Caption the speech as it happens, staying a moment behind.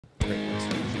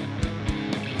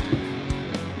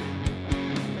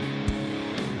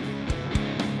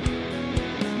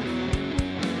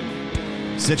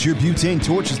Set your butane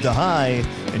torches to high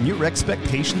and your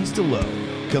expectations to low.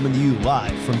 Coming to you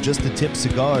live from Just the Tip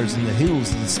Cigars in the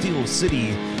hills of the Steel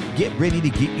City. Get ready to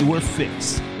get your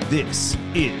fix. This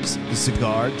is the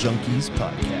Cigar Junkies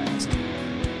Podcast.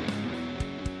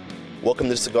 Welcome to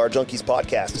the Cigar Junkies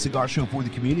Podcast, A cigar show for the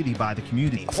community by the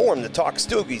community. a forum to talk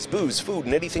stogies, booze, food,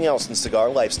 and anything else in cigar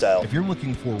lifestyle. If you're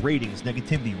looking for ratings,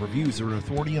 negativity, reviews, or an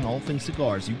authority on all things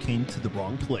cigars, you came to the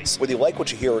wrong place. Whether you like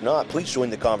what you hear or not, please join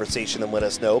the conversation and let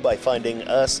us know by finding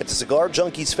us at the Cigar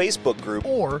Junkies Facebook group.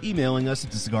 Or emailing us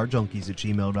at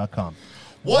thecigarjunkies@gmail.com.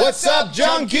 What's up,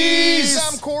 junkies?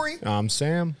 I'm Cory. I'm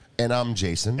Sam. And I'm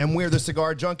Jason. And we're the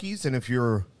Cigar Junkies. And if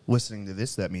you're listening to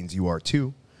this, that means you are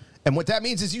too. And what that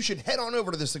means is you should head on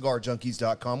over to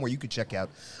thecigarjunkies.com where you can check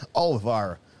out all of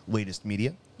our latest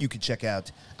media. You can check out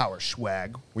our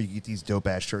swag where you get these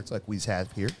dope-ass shirts like we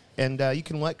have here. And you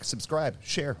can like, subscribe,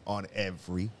 share on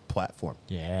every platform.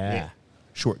 Yeah.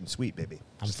 Short and sweet, baby.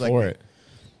 I'm Just for like me. it.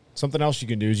 Something else you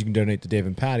can do is you can donate to Dave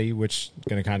and Patty, which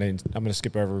I'm going to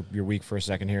skip over your week for a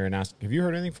second here and ask, have you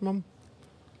heard anything from them?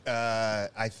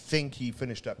 I think he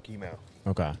finished up chemo.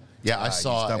 Okay. Yeah, I he's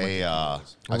saw done with a the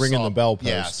I Ringing saw- the bell post.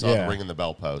 Yeah, I saw Yeah. the ringing the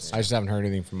bell post. I just haven't heard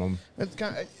anything from them. It's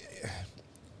kind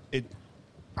of,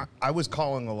 I was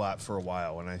calling a lot for a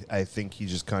while, and I think he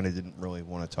just kind of didn't really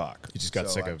want to talk. He just got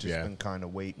sick I've of, just yeah. been kind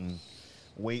of waiting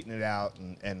it out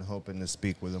and hoping to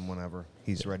speak with him whenever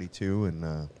he's ready to.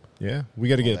 And Yeah. We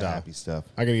got to all get that happy stuff.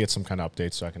 I got to get some kind of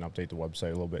updates so I can update the website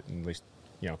a little bit and at least,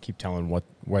 keep telling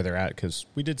where they're at because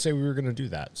we did say we were going to do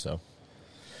that. So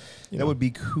That would be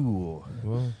cool.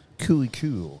 well, Cooly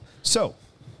cool. So,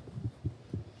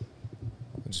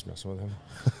 I'm just messing with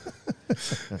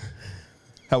him.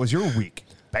 how was your week?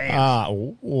 Bam.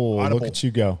 Look at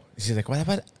you go. He's like, what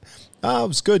about it? It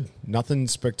was good. Nothing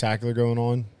spectacular going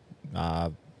on.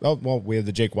 We had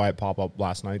the Jake Wyatt pop-up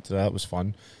last night, so that was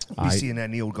fun. We seeing that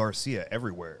Neil Garcia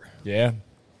everywhere. Yeah.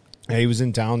 He was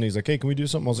in town. And he's like, hey, can we do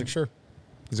something? I was like, sure.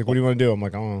 He's like, what do you want to do? I'm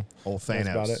like, I don't know. Old fan That's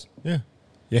about house. it. Yeah.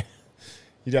 Yeah.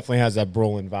 He definitely has that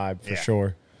Brolin vibe for Yeah.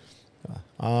 sure.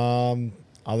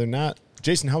 Other than that,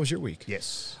 Jason, how was your week?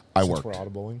 Yes. I Since worked. we're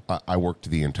audibling. I worked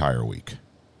the entire week.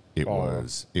 It Oh.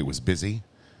 was busy.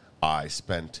 I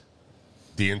spent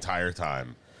the entire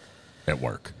time at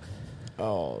work.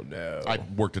 Oh, no. I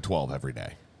worked at 12 every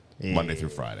day, Monday through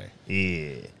Friday.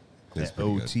 Yeah. That's That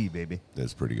pretty OT, baby.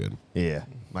 That's pretty good. Yeah.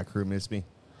 My crew missed me.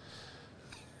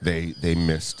 They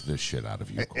missed the shit out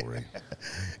of you, Cory.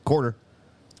 Quarter.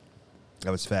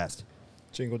 That was fast.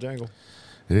 Jingle jangle.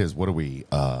 It is. What are we?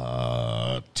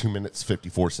 2 minutes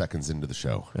 54 seconds into the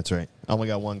show. That's right. I only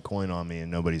got one coin on me, and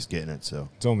nobody's getting it, so.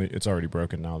 It's already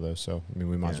broken now, though, so, we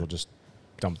might as well just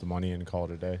dump the money and call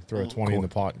it a day. Throw a 20 in the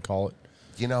pot and call it.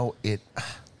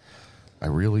 I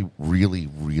really, really,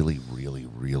 really, really,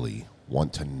 really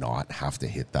want to not have to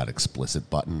hit that explicit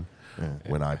button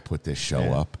when I put this show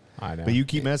up. I know. But you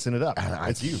keep messing it up. And I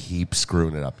That's you. keep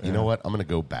screwing it up. You know what? I'm going to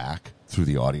go back through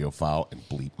the audio file and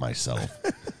bleep myself.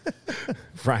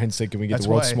 Ryan said, can we get That's the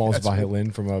world's why- smallest that's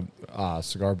violin from a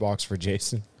cigar box for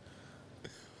Jason?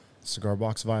 Cigar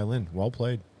box violin. Well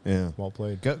played. Yeah. Well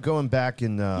played. Going back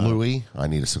and Louis, I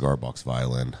need a cigar box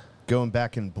violin. going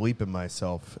back and bleeping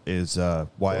myself is why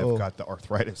Whoa. I've got the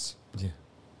arthritis. Yeah.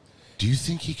 Do you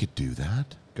think he could do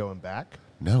that? Going back?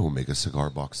 No, make a cigar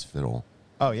box fiddle.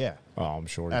 Oh yeah, Oh, I'm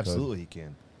sure he could. absolutely he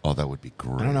can. Oh, that would be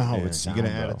great. I don't know how it Yeah. would You sound, gonna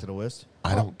add though. it to the list?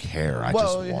 I don't care. I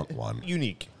just want one.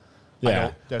 Unique.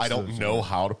 Yeah, That's I don't the- know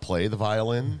how to play the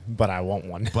violin, but I want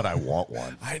one. but I want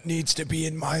one. It needs to be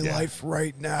in my life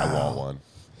right now. I want one.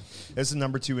 It's the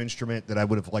number 2 instrument that I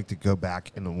would have liked to go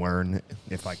back and learn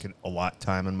if I could allot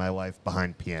time in my life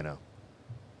behind piano.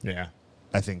 Yeah.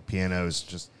 I think piano is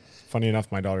just. Funny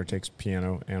enough, my daughter takes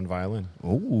piano and violin.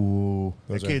 Ooh,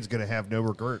 that Those are- kid's gonna have no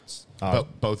regrets.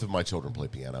 But both of my children play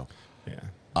piano.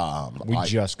 Yeah. We I-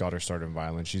 just got her started in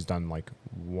violin. She's done like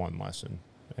one lesson,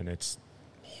 and it's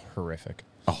horrific.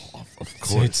 Oh, of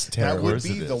course. It's That terrible. would course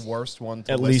be it the is. worst one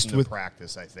to At listen least to with-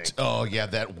 practice, I think. Oh, yeah,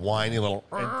 that whiny little...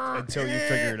 Until you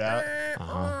figure it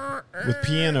out. With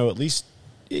piano, at least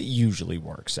it usually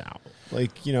works out.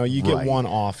 Like, you get Right. one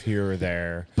off here or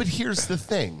there. But here's the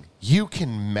thing. You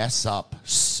can mess up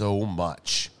so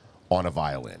much on a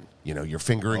violin. Your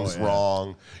fingering's Oh, yeah.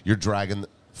 wrong. You're dragging...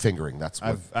 Fingering, that's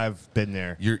what... I've been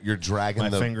there. You're dragging My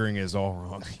the... fingering is all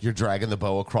wrong. You're dragging the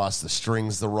bow across the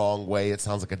strings the wrong way. It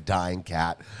sounds like a dying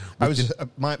cat. I was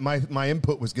my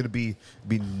input was going to be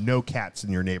no cats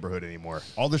in your neighborhood anymore.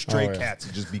 All the stray Oh, yeah. cats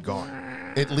would just be gone.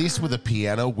 At least with a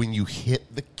piano, when you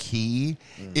hit the key,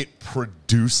 it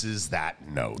produces that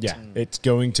note. Yeah, it's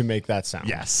going to make that sound.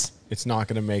 Yes. It's not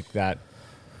going to make that.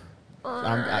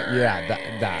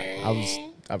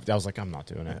 That. I was like, I'm not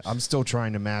doing it. I'm still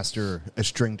trying to master a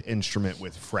stringed instrument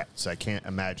with frets. I can't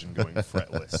imagine going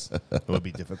fretless. It would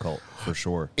be difficult for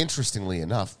sure. Interestingly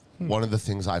enough, one of the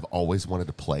things I've always wanted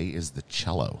to play is the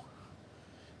cello.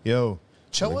 Yo,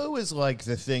 cello is like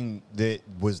the thing that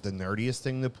was the nerdiest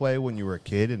thing to play when you were a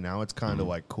kid, and now it's kind of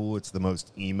like cool. It's the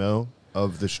most emo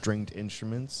of the stringed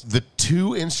instruments. The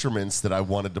two instruments that I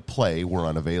wanted to play were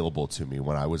unavailable to me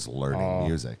when I was learning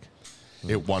music.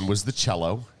 One was the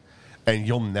cello, and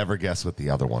you'll never guess what the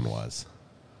other one was.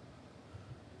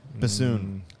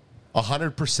 Bassoon.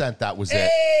 100% that was it.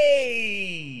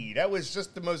 Hey! That was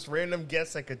just the most random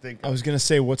guess I could think I of. was going to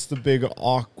say, what's the big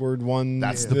awkward one?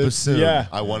 That's the bassoon. Yeah.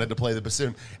 I wanted to play the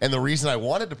bassoon. And the reason I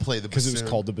wanted to play the Because bassoon... it was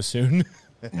called the bassoon.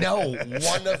 No,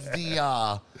 one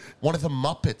of the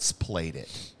Muppets played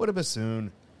it. What a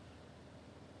bassoon.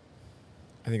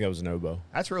 I think that was an oboe.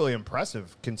 That's really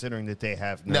impressive, considering that they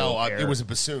have No, air. it was a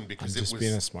bassoon because I'm just it was...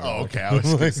 being a smart Oh, aleck. okay. I was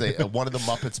going to say, one of the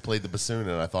Muppets played the bassoon,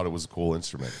 and I thought it was a cool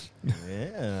instrument.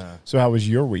 Yeah. So how was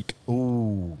your week?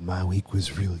 Ooh, my week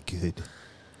was really good.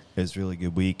 It was a really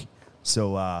good week.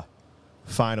 So,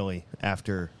 finally,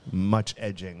 after much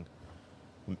edging,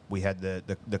 we had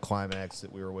the climax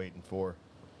that we were waiting for.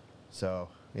 So,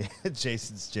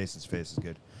 Jason's face is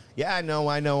good. Yeah, I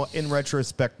know. In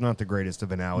retrospect, not the greatest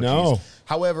of analogies. No.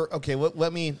 However, okay,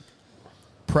 let me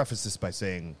preface this by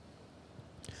saying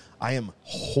I am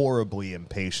horribly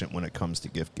impatient when it comes to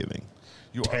gift giving.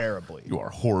 Terribly. You are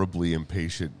horribly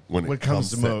impatient when it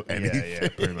comes to anything. Yeah,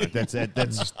 pretty much. That's it.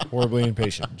 That's Horribly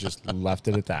impatient. Just left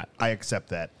it at that. I accept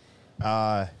that.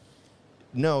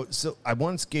 No, so I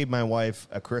once gave my wife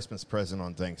a Christmas present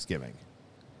on Thanksgiving.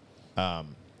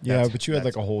 Yeah, but you had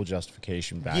like a whole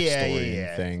justification backstory Yeah.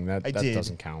 and thing. That did.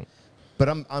 doesn't count. But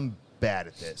I'm bad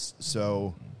at this.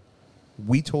 So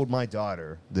we told my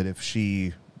daughter that if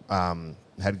she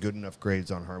had good enough grades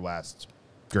on her last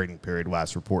grading period,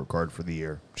 last report card for the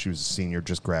year, she was a senior,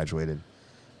 just graduated,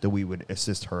 that we would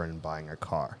assist her in buying a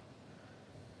car.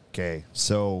 Okay,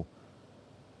 so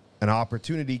an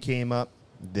opportunity came up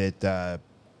that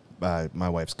my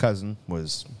wife's cousin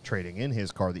was trading in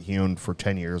his car that he owned for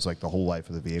 10 years, like the whole life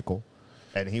of the vehicle.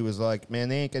 And he was like, man,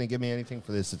 they ain't going to give me anything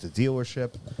for this at the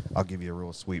dealership. I'll give you a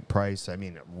real sweet price. I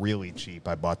mean, really cheap.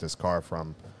 I bought this car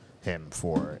from him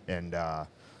for. And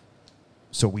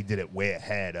so we did it way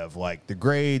ahead of, like, the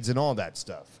grades and all that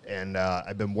stuff. And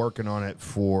I've been working on it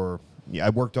I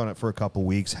worked on it for a couple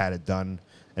weeks, had it done.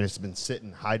 And it's been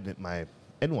sitting, hiding at my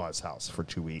in-laws' house for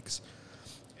 2 weeks.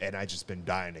 And I just been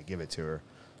dying to give it to her.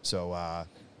 So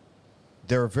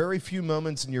there are very few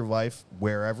moments in your life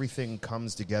where everything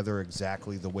comes together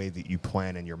exactly the way that you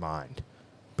plan in your mind.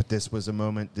 But this was a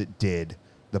moment that did.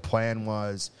 The plan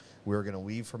was we were going to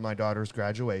leave for my daughter's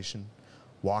graduation,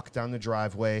 walk down the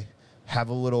driveway, have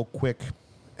a little quick,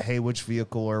 hey, which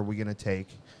vehicle are we going to take?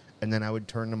 And then I would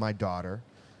turn to my daughter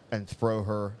and throw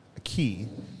her a key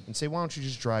and say, why don't you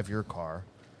just drive your car?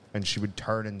 And she would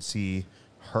turn and see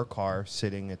her car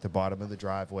sitting at the bottom of the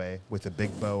driveway with a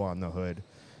big bow on the hood,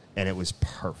 and it was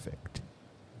perfect.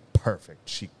 Perfect.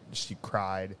 She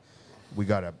cried. We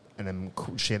got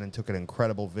Shannon took an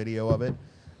incredible video of it,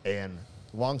 and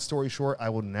long story short, I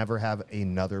will never have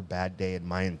another bad day in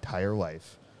my entire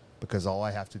life because all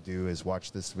I have to do is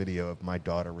watch this video of my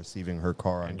daughter receiving her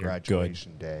car on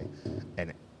graduation day,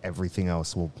 and everything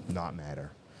else will not matter.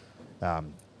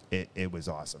 It was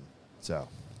awesome. So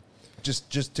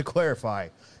just to clarify,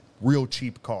 real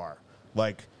cheap car.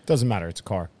 Like, Doesn't matter. It's a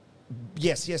car.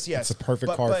 yes. It's a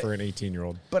perfect car for an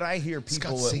 18-year-old. But I hear It's got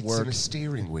people at seats work. and a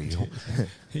steering wheel.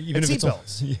 Even And if it's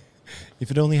seatbelts.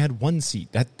 if it only had one seat,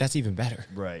 that's even better.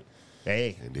 Right.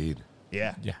 Hey. Indeed.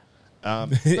 Yeah. Yeah.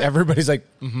 Everybody's like,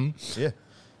 Yeah.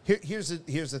 Here's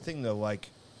the thing though. Like,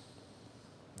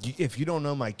 if you don't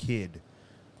know my kid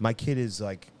is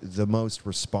like the most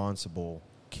responsible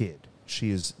kid.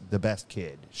 She is the best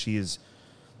kid. She has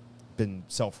been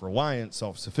self-reliant,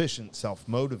 self-sufficient,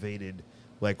 self-motivated.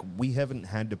 Like, we haven't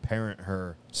had to parent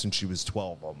her since she was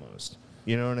 12 almost.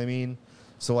 You know what I mean?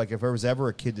 So, like, if there was ever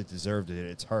a kid that deserved it,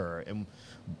 it's her. And,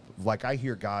 like, I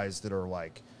hear guys that are,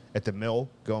 like, at the mill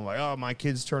going like, oh, my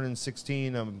kid's turning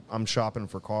 16. I'm shopping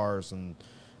for cars. And,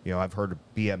 you know, I've heard of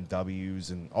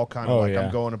BMWs and all kind of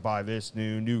I'm going to buy this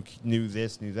new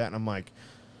this, new that. And I'm like,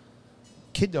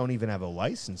 kid don't even have a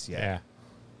license yet. yeah.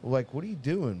 Like, what are you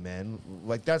doing, man?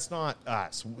 Like, that's not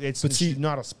us. It's But see-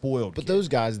 not a spoiled But kid. those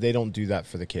guys, they don't do that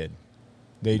for the kid.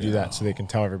 They do that so they can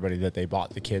tell everybody that they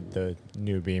bought the kid the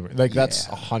new Beamer. Like, that's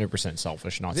 100%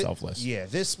 selfish, not selfless. Yeah,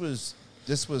 this was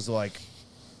like,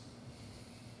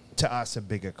 to us, a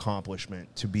big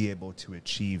accomplishment to be able to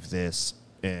achieve this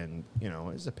And,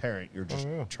 as a parent, you're just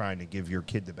trying to give your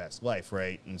kid the best life,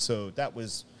 right? And so that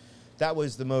was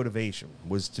the motivation,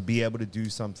 was to be able to do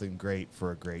something great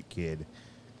for a great kid.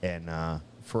 And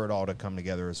for it all to come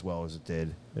together as well as it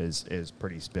did is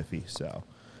pretty spiffy. So,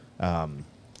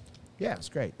 yeah, it's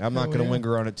great. I'm not going to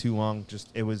linger on it too long. Just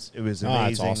it was amazing.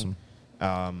 It's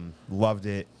awesome. Loved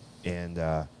it, and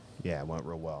it went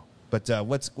real well. But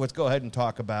let's go ahead and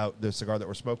talk about the cigar that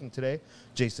we're smoking today,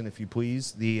 Jason, if you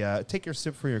please. Take your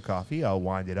sip for your coffee. I'll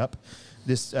wind it up.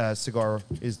 This cigar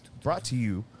is brought to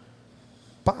you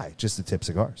by Just the Tip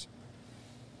Cigars.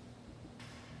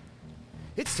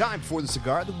 It's time for the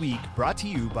Cigar of the Week, brought to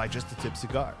you by Just the Tip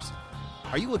Cigars.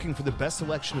 Are you looking for the best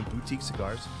selection of boutique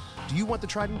cigars? Do you want the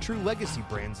tried and true legacy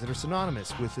brands that are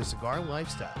synonymous with the cigar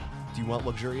lifestyle? Do you want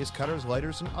luxurious cutters,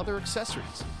 lighters, and other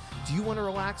accessories? Do you want to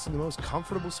relax in the most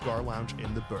comfortable cigar lounge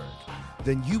in the burg?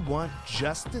 Then you want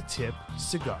Just the Tip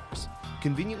Cigars.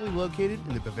 Conveniently located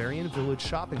in the Bavarian Village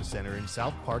Shopping Center in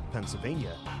South Park,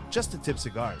 Pennsylvania, Just the Tip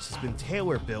Cigars has been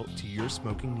tailor-built to your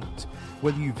smoking needs.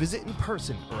 Whether you visit in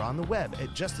person or on the web at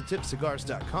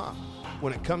justthetipcigars.com,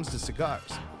 when it comes to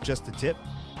cigars, Just the Tip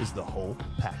is the whole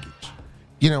package.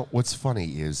 What's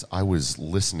funny is I was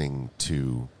listening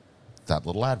to that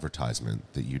little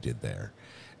advertisement that you did there.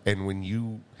 And when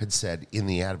you had said in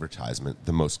the advertisement,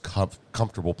 the most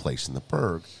comfortable place in the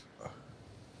burg,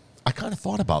 I kind of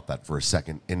thought about that for a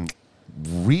second. And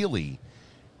really,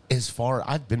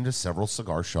 I've been to several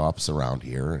cigar shops around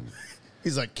here. And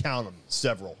He's like, count them,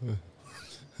 several.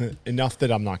 Enough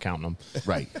that I'm not counting them.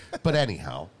 right. But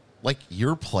anyhow, like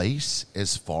your place,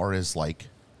 as far as like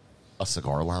a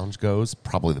cigar lounge goes,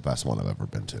 probably the best one I've ever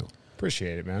been to.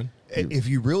 Appreciate it, man. If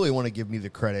you really want to give me the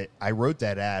credit, I wrote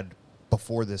that ad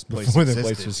before this place Before existed. the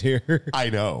place was here. I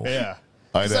know. Yeah.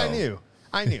 I 'Cause know.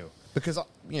 I knew. Because,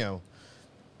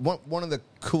 one of the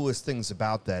coolest things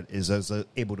about that is I was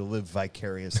able to live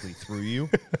vicariously through you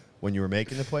when you were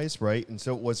making the place, right? And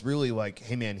so it was really like,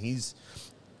 hey, man, he's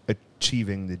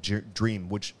achieving the dream,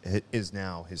 which is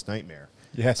now his nightmare.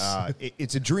 Yes.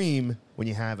 It's a dream when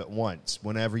you have it once.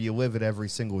 Whenever you live it every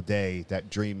single day, that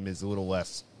dream is a little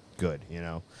less good,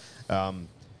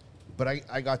 But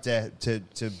I got to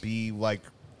be like,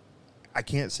 I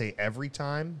can't say every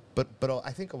time, but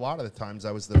I think a lot of the times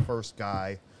I was the first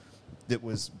guy that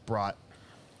was brought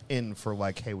in for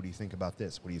like, hey, what do you think about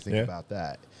this? What do you think about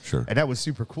that? Sure. And that was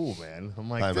super cool, man. I'm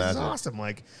like, this is awesome.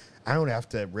 Like, I don't have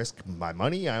to risk my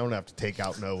money. I don't have to take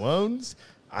out no loans.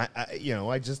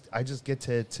 I just get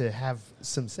to have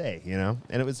some say, and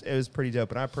it was pretty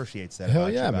dope, and I appreciate that. Hell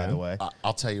about yeah, you, by man. the way.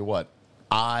 I'll tell you what,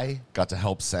 I got to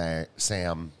help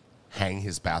Sam hang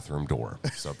his bathroom door.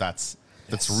 So that's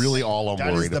really all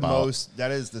I'm worried about.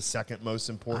 That is the second most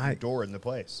important door in the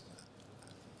place.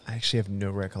 I actually have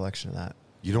no recollection of that.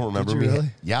 You don't remember you me? really?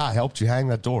 Yeah, I helped you hang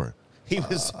that door. He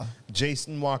was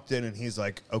Jason walked in and he's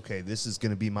like, okay, this is going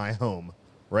to be my home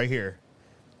right here.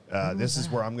 This is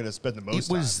where I'm going to spend the most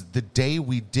It was time. the day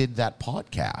we did that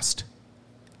podcast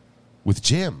with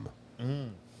Jim.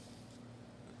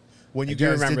 When you do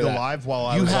guys did remember the that. live while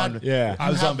I You was had, on, yeah. I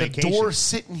was you on had vacation. the door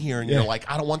sitting here, and Yeah. you're like,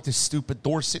 I don't want this stupid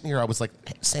door sitting here. I was like,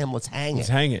 hey, Sam, let's hang Let's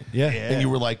it. hang it. Yeah. Yeah. And you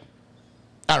were like,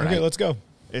 all right. Okay, let's go.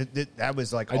 That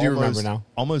was like I do remember now.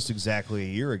 almost exactly a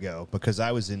year ago, because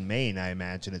I was in Maine, I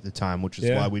imagine, at the time, which is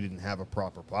Yeah. why we didn't have a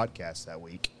proper podcast that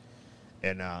week.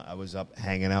 And I was up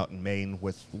hanging out in Maine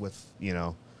with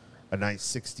a nice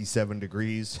 67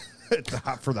 degrees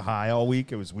for the high all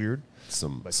week. It was weird.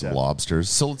 Some But, lobsters.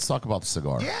 So let's talk about the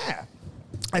cigar. Yeah,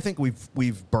 I think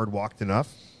we've bird walked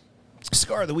enough.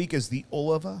 Cigar of the week is the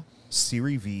Oliva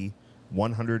Serie V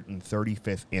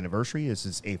 135th anniversary. This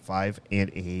is a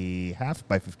 5.5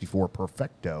 by 54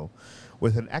 Perfecto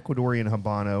with an Ecuadorian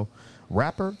Habano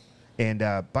wrapper and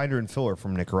binder and filler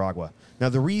from Nicaragua. Now,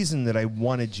 the reason that I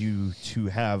wanted you to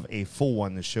have a full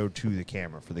one to show to the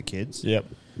camera for the kids Yep.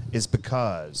 is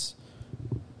because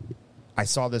I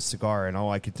saw this cigar and all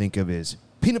I could think of is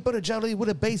peanut butter jelly with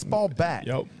a baseball bat.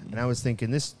 Yep. And I was thinking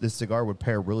this cigar would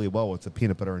pair really well with the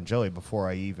peanut butter and jelly before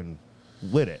I even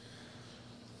lit it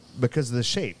because of the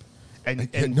shape. And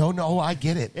No, I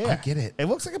get it. yeah, I get it. It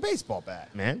looks like a baseball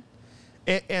bat, man.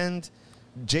 And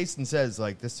Jason says,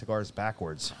 like, this cigar is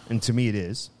backwards. And to me, it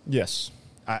is. Yes.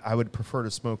 I would prefer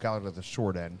to smoke out of the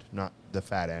short end, not the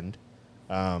fat end.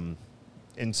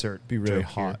 Insert Be really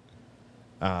joke here.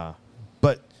 hot.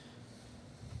 But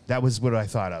that was what I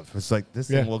thought of. It's like, this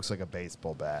thing Yeah. looks like a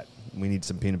baseball bat. We need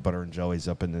some peanut butter and jellies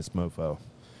up in this mofo.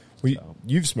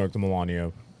 You've smoked the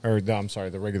Milano,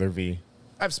 the regular V.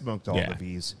 I've smoked all Yeah. the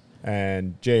V's.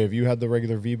 And Jay, have you had the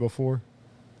regular V before?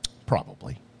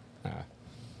 Probably.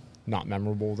 Not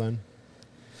memorable then.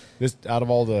 This out of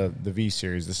all the V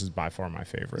series, this is by far my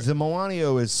favorite. The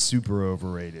Melanio is super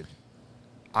overrated.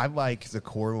 I like the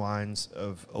core lines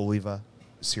of Oliva,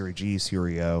 Serie G,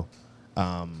 Serie O.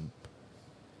 And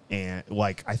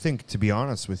like, I think, to be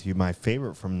honest with you, my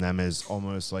favorite from them is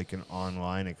almost like an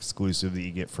online exclusive that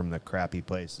you get from the crappy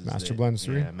places. Master Blend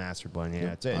 3? Yeah, Master Blend.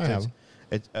 Yeah,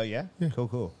 Yep. oh, yeah?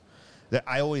 Cool.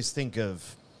 I always think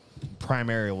of,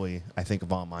 primarily, I think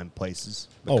of online places.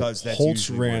 Because that's Holtz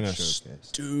usually ran where a it's showcased.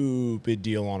 stupid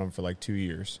deal on them for like 2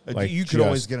 years. Like You could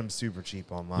always get them super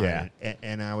cheap online. Yeah.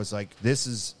 And I was like, this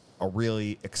is a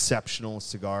really exceptional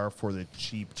cigar for the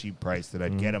cheap price that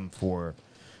I'd get them for.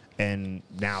 And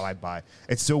now I buy.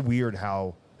 It's so weird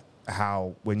how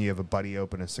when you have a buddy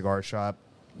open a cigar shop,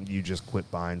 you just quit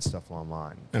buying stuff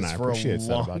online. And I appreciate that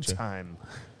for a long about you. time,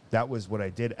 that was what I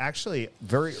did. Actually,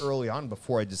 very early on,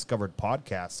 before I discovered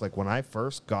podcasts, like when I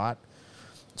first got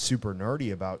super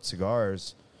nerdy about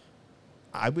cigars,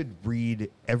 I would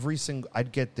read every single.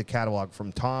 I'd get the catalog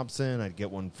from Thompson. I'd get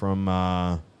one from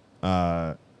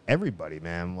everybody,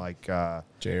 man. Like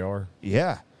JR.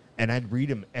 yeah. And I'd read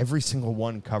them every single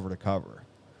one cover to cover.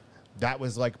 That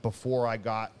was like before I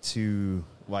got to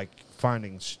like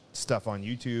finding stuff on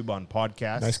YouTube, on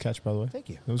podcasts. Nice catch, by the way. Thank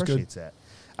you. That was Appreciate good.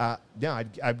 that. Yeah,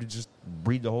 I would just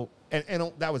read the whole,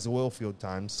 and that was the oil field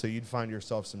times. So you'd find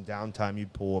yourself some downtime.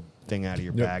 You'd pull a thing out of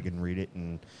your Yep. bag and read it,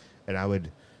 and I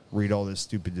would read all the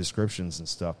stupid descriptions and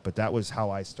stuff. But that was how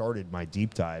I started my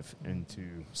deep dive into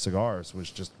cigars,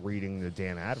 was just reading the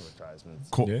damn advertisements.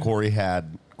 Yeah. Cory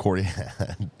had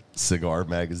cigar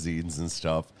magazines and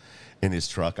stuff in his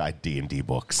truck. I had D&D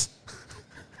books.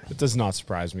 It does not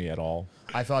surprise me at all.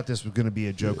 I thought this was going to be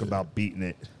a joke about beating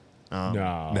it.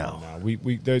 No.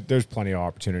 There's plenty of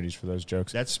opportunities for those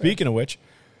jokes. That's Speaking of which,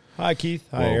 hi Keith,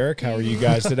 hi Whoa. Eric, how are you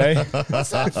guys today?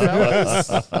 What's up, fellas?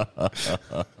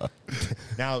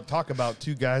 Now, talk about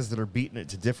two guys that are beating it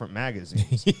to different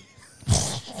magazines.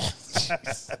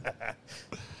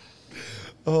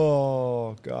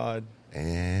 Oh God.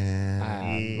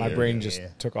 And My brain just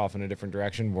took off in a different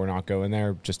direction. We're not going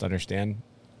there. Just understand.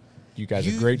 You guys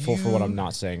are grateful for what I'm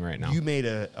not saying right now. You made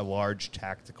a large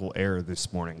tactical error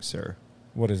this morning, sir.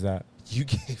 What is that? You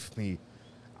gave me...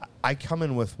 I come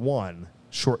in with one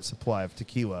short supply of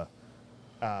tequila.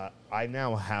 I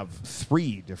now have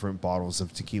 3 different bottles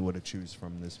of tequila to choose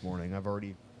from this morning. I've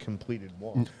already completed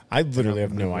one. I literally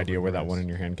have I'm no gonna idea go where for that the one rest. in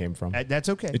your hand came from. That's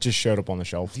okay. It just showed up on the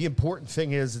shelf. The important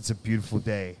thing is it's a beautiful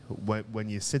day. When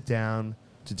you sit down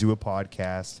to do a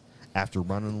podcast after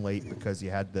running late because you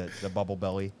had the bubble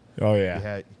belly. Oh yeah. You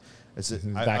had,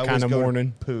 That I kind always of go to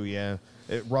morning. Poo, yeah.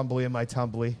 Rumbly in my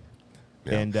tumbly.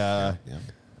 Yeah. And Yeah.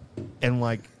 and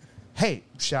like, hey,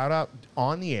 shout out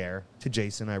on the air to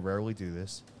Jason. I rarely do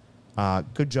this.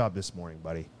 Good job this morning,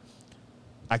 buddy.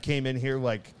 I came in here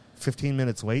like 15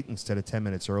 minutes late instead of 10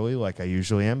 minutes early like I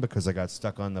usually am because I got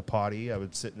stuck on the potty. I was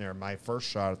sitting there. My first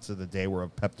shots of the day were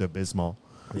of Pepto-Bismol.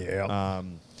 Yeah.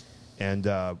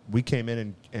 And we came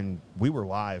in and we were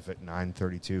live at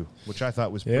 9:32, which I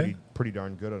thought was Yeah. pretty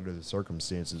darn good under the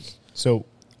circumstances. So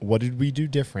what did we do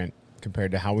different compared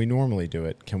to how we normally do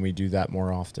it? Can we do that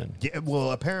more often? Yeah,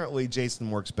 well, apparently Jason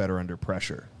works better under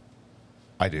pressure.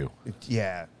 I do.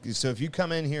 Yeah. So if you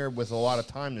come in here with a lot of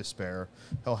time to spare,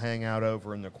 he'll hang out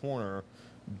over in the corner,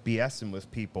 BSing with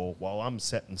people while I'm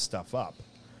setting stuff up.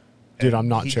 Dude, And I'm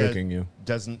not he choking you.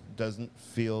 Doesn't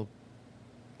feel.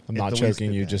 I'm It not the least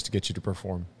choking bit you bad. just to get you to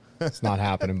perform. It's not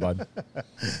happening, bud.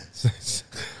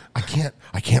 I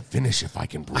can't finish if I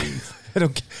can breathe. I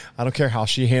don't care how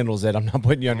she handles it. I'm not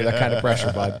putting you under that kind of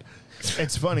pressure, bud.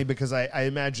 It's funny because I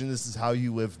imagine this is how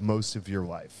you live most of your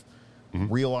life.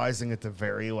 Realizing at the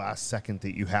very last second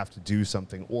that you have to do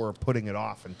something or putting it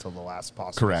off until the last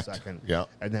possible Correct. second. Yeah.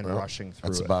 And then Well, rushing through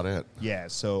that's it. about it. Yeah.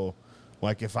 So,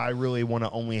 like, if I really want to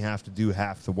only have to do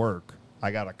half the work,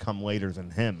 I got to come later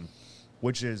than him,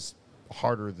 which is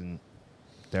harder than.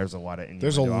 There's a lot of.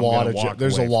 There's a lot of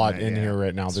there's a lot in here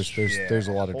right now. There's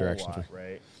a lot of whole directions. lot,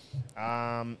 right?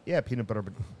 Yeah, peanut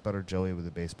butter jelly with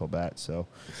a baseball bat. So,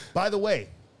 by the way,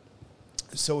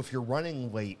 so if you're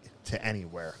running late to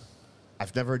anywhere,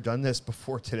 I've never done this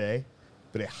before today,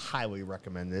 but I highly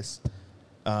recommend this.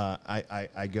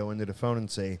 I go into the phone and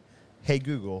say, "Hey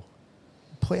Google,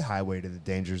 play Highway to the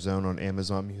Danger Zone on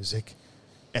Amazon Music,"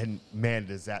 and man,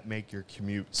 does that make your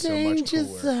commute so much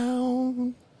cooler.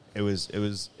 Zone. It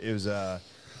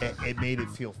made it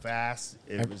feel fast.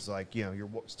 It was like, you know, you're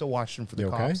still watching for the You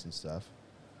okay? cops and stuff.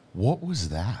 What was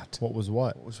that? What was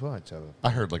what? What was what, Joe? I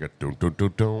heard like a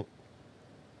don't.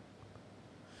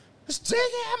 Just taking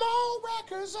old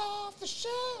records off the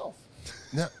shelf.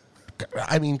 No,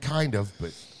 I mean, kind of,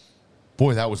 but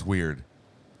boy, that was weird.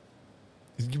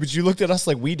 But you looked at us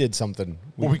like we did something.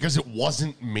 Well, because it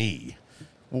wasn't me.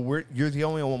 Well, you're the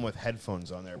only one with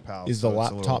headphones on there, pal. Is so the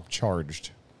it's a laptop little-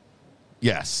 charged?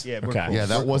 Yes. Yeah, we're Okay. cool. Yeah,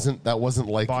 that We're cool. wasn't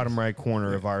like Bottom right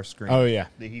corner of our screen. Oh, yeah.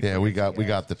 Yeah, we got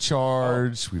the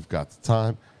charge. We've got the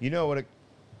time. You know what?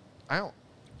 I don't.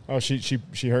 Oh, she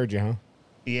heard you, huh?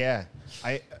 Yeah,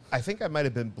 I think I might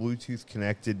have been Bluetooth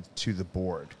connected to the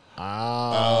board,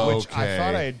 Ah. which I okay.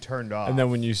 thought I had turned off. And then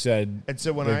when you said, and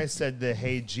so when I said the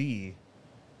 "Hey G,"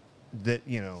 that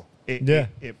it Yeah.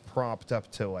 it propped up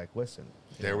to like listen.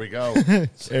 There we go.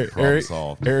 Eric, Problem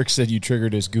solved. Eric said you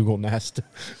triggered his Google Nest.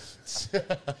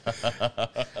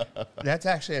 That's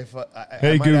actually I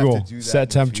Hey might have Google, to do that set in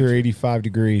the temperature future. 85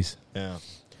 degrees. Yeah.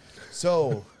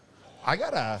 So I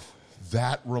got a.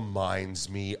 That reminds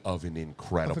me of an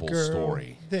incredible Girl,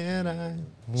 story. Then I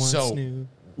once So knew.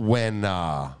 when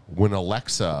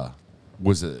Alexa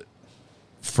was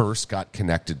first got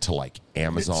connected to like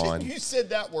Amazon, You said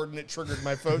that word and it triggered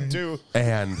my phone too.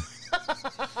 and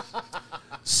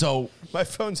so My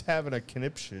phone's having a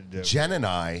conniption. Jen and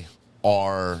I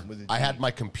had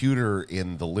my computer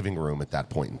in the living room at that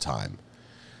point in time.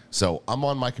 So I'm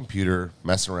on my computer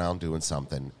messing around doing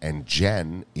something, and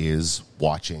Jen is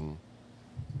watching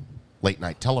late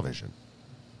night television,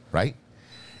 right?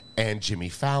 And Jimmy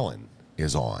Fallon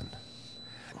is on.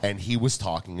 And he was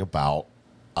talking about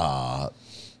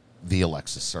the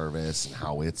Alexa service and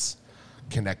how it's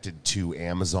connected to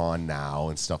Amazon now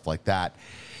and stuff like that.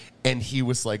 And he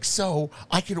was like, so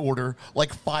I could order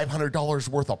like $500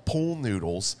 worth of pool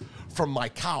noodles from my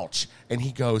couch. And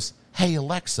he goes, hey,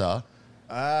 Alexa.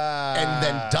 And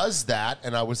then does that.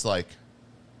 And I was like,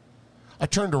 I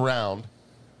turned around.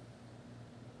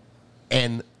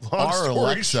 And our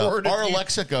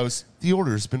Alexa goes, the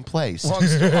order's been placed.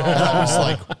 And I was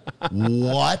like,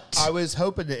 what? I was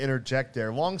hoping to interject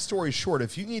there. Long story short,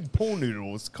 if you need pool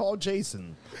noodles, call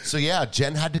Jason. So, yeah,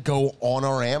 Jen had to go on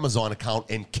our Amazon account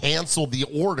and cancel the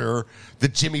order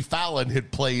that Jimmy Fallon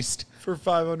had placed For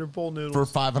 500 pool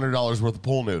noodles. for $500 worth of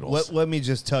pool noodles. Let me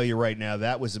just tell you right now,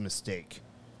 that was a mistake.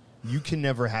 You can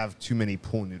never have too many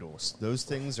pool noodles. Those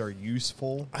things are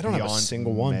useful I don't have a beyond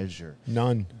single one. measure.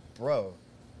 None. Bro,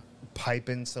 pipe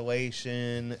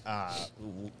insulation,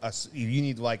 you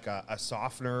need like a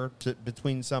softener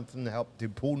between something to help do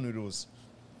pool noodles.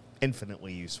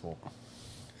 Infinitely useful.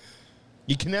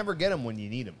 You can never get them when you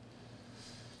need them.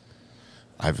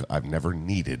 I've never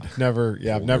needed. Never.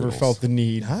 Yeah, I've Pool never noodles. felt the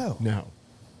need. No. No.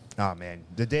 Oh man,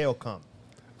 the day will come.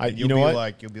 You You'll know be what?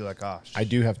 like, you'll be like, oh, I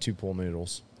do have 2 pool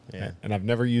noodles. Yeah. And I've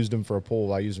never used them for a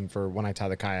pool. I use them for when I tie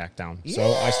the kayak down. So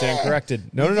I stand corrected.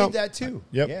 No, You no. did that too.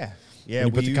 Yep. Yeah. Yeah. When you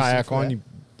we put the use them kayak for on,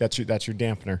 that. that's your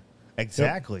dampener.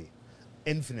 Exactly.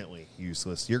 Infinitely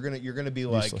useless. You're gonna be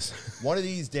like, Useless. one of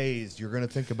these days you're gonna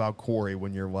think about Cory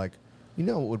when you're like, you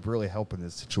know what would really help in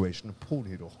this situation? A pool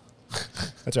noodle.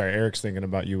 That's all right. Eric's thinking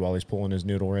about you while he's pulling his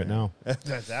noodle right now.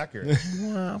 That's accurate.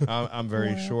 I'm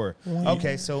very sure.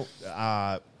 Okay, so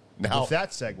Now- with that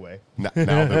segue. Now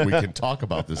that we can talk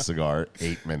about this cigar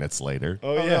 8 minutes later.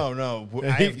 Oh, no.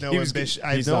 I He- have no he was- ambition. I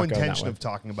have he's no not going that intention way. of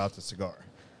talking about the cigar.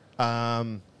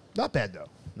 Not bad though.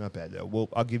 Not bad though.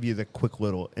 I'll give you the quick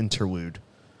little interlude.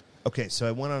 Okay, so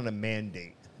I went on a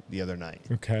mandate the other night.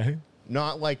 Okay.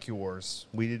 Not like yours.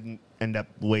 We didn't end up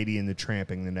Lady in the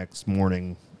Tramping the next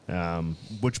morning,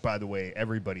 which, by the way,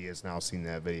 everybody has now seen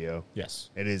that video. Yes.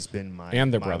 It has been my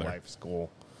And their my brother. wife's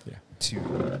goal Yeah.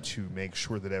 to make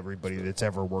sure that everybody that's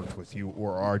ever worked with you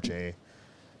or RJ,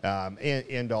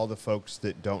 and all the folks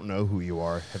that don't know who you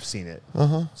are have seen it.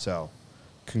 So,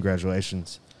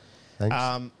 congratulations.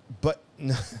 Thanks. But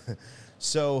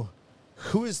so,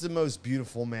 who is the most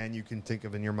beautiful man you can think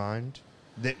of in your mind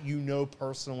that you know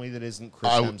personally that isn't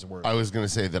Chris Hemsworth? I was going to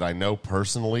say that I know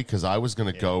personally because I was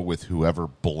going to go with whoever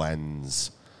blends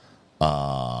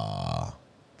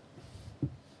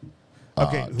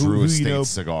Okay, Drew who Estate you know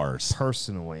cigars.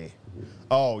 personally?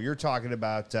 Oh, you're talking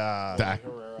about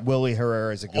Willie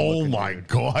Herrera is a good Oh looking my dude.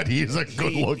 God, he's a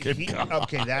good looking guy.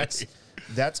 Okay,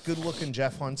 that's good looking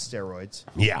Jeff on steroids.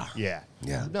 Yeah. Yeah.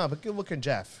 Yeah. No, but good looking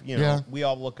Jeff. You know, Yeah. we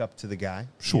all look up to the guy.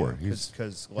 Sure, Because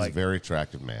he's like a very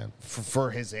attractive man.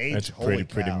 for his age, That's a holy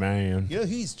pretty cow. man. You know,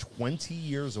 he's 20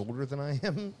 years older than I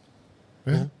am.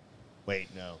 Yeah. Wait,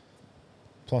 no.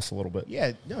 Plus a little bit.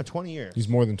 Yeah, no, 20 years. He's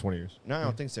more than 20 years. No, I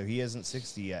don't think so. He isn't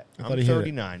 60 yet. I I'm thought he hit it.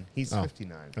 39. He's Oh.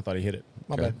 59. I thought he hit it.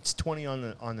 My Okay. bad. It's 20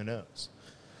 on the nose.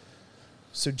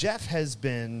 So Jeff has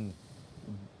been,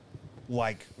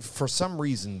 like, for some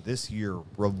reason this year,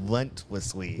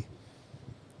 relentlessly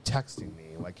texting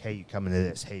me, like, hey, you coming to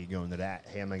this? Hey, you going to that?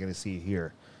 Hey, am I going to see you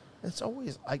here? It's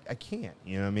always, I can't,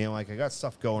 you know what I mean? Like, I got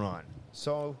stuff going on.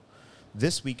 So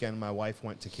This weekend, my wife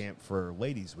went to camp for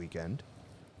ladies' weekend.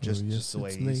 Just yes, the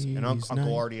it's ladies. And ladies' Uncle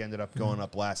night. Artie ended up going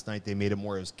up last night. They made him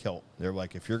wear his kilt. They're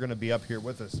like, if you're going to be up here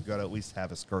with us, you got to at least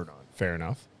have a skirt on. Fair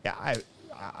enough. Yeah,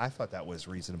 I thought that was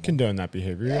reasonable. Condone that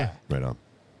behavior. Yeah. Right on.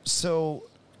 So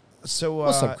What's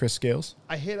up, Chris Scales?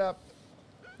 I hit up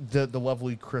the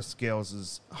lovely Chris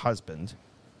Scales' husband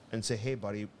and say, hey,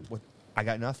 buddy, I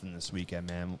got nothing this weekend,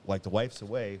 man. Like, the wife's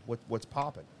away. What's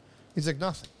popping? He's like,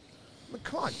 nothing. I'm like,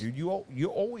 come on, dude. You're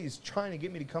always trying to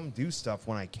get me to come do stuff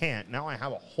when I can't. Now I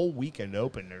have a whole weekend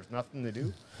open. There's nothing to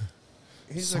do.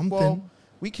 He's like, well,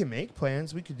 we can make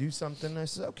plans. We could do something. I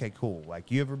said, okay, cool.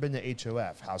 Like, you ever been to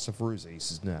HOF, House of Feruza? He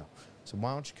says, no. So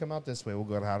why don't you come out this way? We'll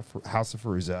go to House of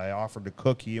Feruza. I offered to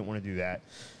cook. He didn't want to do that.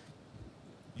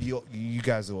 You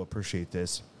guys will appreciate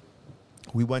this.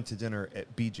 We went to dinner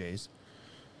at BJ's,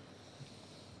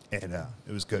 and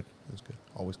it was good. It was good.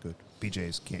 Always good.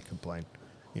 BJ's, can't complain.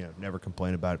 You know, never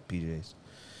complain about BJ's.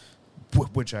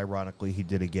 Which, ironically, he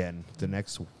did again the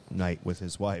next night with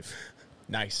his wife.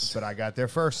 Nice. But I got there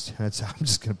first. I'm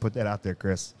just going to put that out there,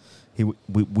 Chris.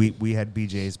 We had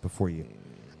BJ's before you.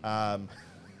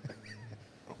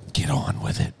 Get on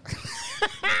with it.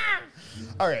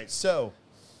 All right, so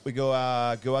we go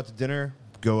out to dinner,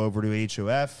 go over to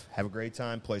HOF, have a great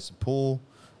time, play some pool.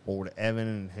 Over to Evan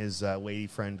and his lady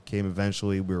friend came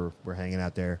eventually. We're hanging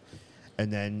out there.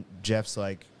 And then Jeff's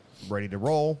like, ready to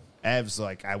roll. Ev's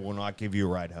like, I will not give you a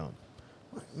ride home.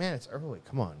 Man, it's early.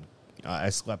 Come on.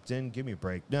 I slept in. Give me a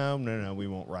break. No, we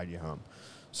won't ride you home.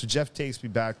 So Jeff takes me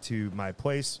back to my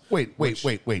place. Wait.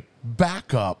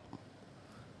 Back up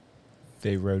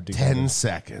They rode together. 10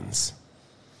 seconds.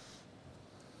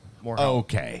 More help.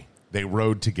 Okay. They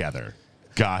rode together.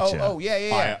 Gotcha. Oh,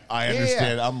 yeah. I Yeah,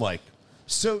 understand. yeah. I'm like,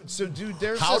 So, dude,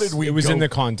 there's how this- did we It was go, in the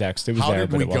context. It was how there,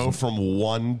 did but we it go wasn't. from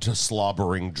one to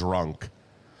slobbering drunk?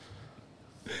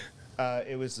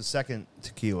 It was the second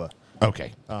tequila.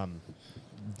 Okay.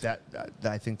 That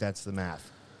I think that's the math.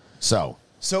 So,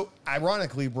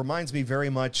 Ironically, reminds me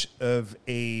very much of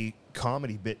a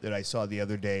comedy bit that I saw the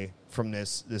other day from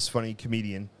this funny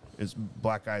comedian. This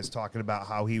black guy is talking about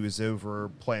how he was over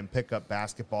playing pickup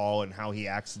basketball and how he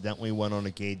accidentally went on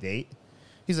a gay date.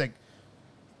 He's like,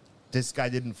 this guy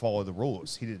didn't follow the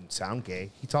rules. He didn't sound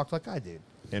gay. He talked like I did.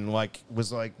 And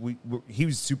he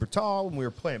was super tall and we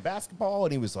were playing basketball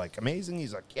and he was like amazing.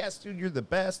 He's like, yes, dude, you're the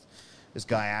best. This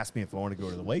guy asked me if I want to go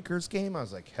to the Lakers game. I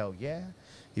was like, hell yeah.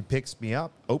 He picks me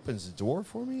up, opens the door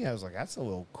for me. I was like, that's a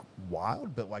little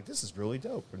wild, but like, this is really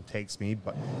dope. And takes me,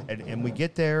 and we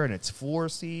get there and it's floor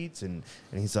seats and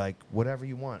he's like, whatever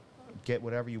you want, get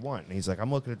whatever you want. And he's like,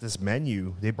 I'm looking at this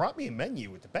menu. They brought me a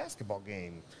menu at the basketball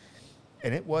game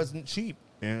and it wasn't cheap.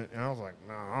 And I was like,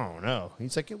 no, I don't know.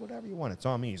 He's like, get whatever you want. It's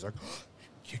on me. He's like,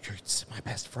 you're my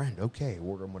best friend. Okay,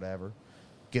 order him whatever.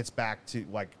 Gets back to,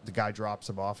 like, the guy drops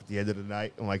him off at the end of the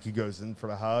night, and, like, he goes in for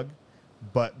the hug.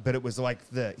 But it was like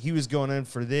he was going in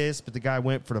for this, but the guy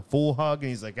went for the full hug, and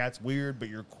he's like, that's weird, but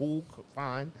you're cool,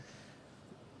 fine.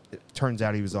 It turns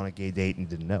out he was on a gay date and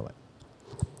didn't know it.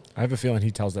 I have a feeling he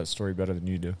tells that story better than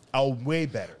you do. Oh, way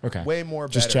better. Okay. Way more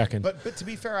better. Just checking. But to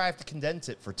be fair, I have to condense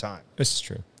it for time. This is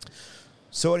true.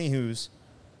 So, anywho's,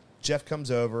 Jeff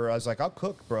comes over. I was like, I'll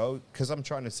cook, bro, because I'm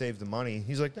trying to save the money.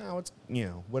 He's like, no, it's,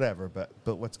 whatever, but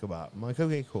let's go out. I'm like,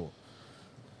 okay, cool.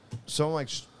 So I'm like,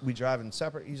 we driving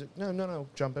separate? He's like, no,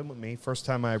 jump in with me. First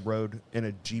time I rode in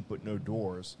a Jeep with no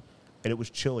doors, and it was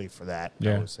chilly for that,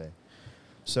 I would say.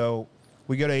 So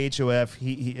we go to HOF.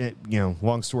 He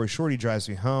long story short, he drives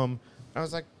me home. I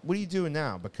was like, what are you doing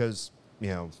now? Because,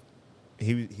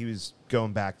 he was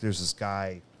going back. There's this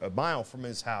guy a mile from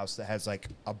his house that has like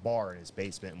a bar in his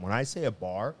basement. And when I say a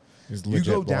bar, you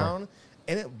go down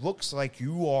and it looks like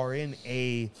you are in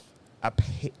a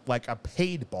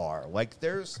paid bar. Like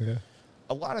there's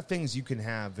a lot of things you can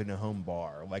have in a home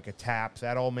bar, like a tap.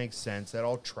 That all makes sense. That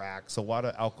all tracks. A lot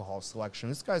of alcohol selection.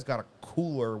 This guy's got a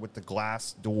cooler with the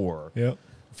glass door,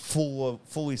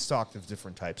 fully stocked of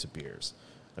different types of beers.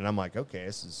 And I'm like, okay,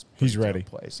 this is he's ready.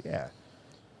 Place, yeah.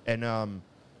 And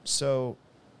so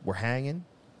we're hanging,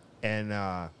 and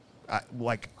I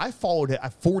followed it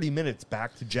 40 minutes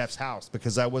back to Jeff's house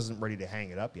because I wasn't ready to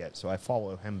hang it up yet. So I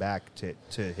follow him back to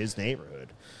his neighborhood,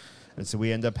 and so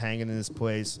we end up hanging in this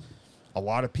place. A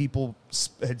lot of people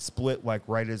had split like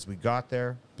right as we got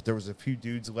there, but there was a few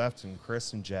dudes left, and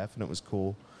Chris and Jeff, and it was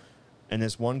cool. And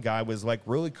this one guy was like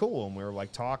really cool, and we were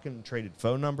like talking and traded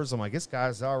phone numbers. I'm like, this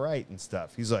guy's all right and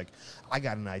stuff. He's like, I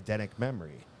got an eidetic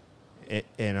memory.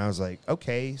 And I was like,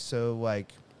 okay, so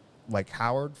like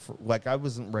Howard, I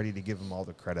wasn't ready to give him all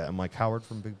the credit. I'm like, Howard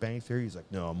from Big Bang Theory? He's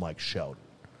like, no, I'm like Sheldon.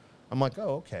 I'm like,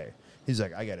 oh, okay. He's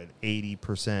like, I got an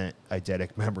 80%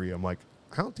 eidetic memory. I'm like,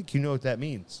 I don't think you know what that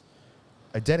means.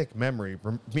 Eidetic memory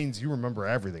means you remember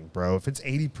everything, bro. If it's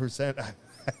 80%,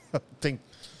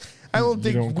 I don't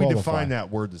think we qualify. define that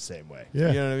word the same way. Yeah.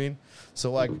 You know what I mean?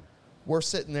 So, like, we're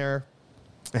sitting there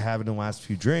having the last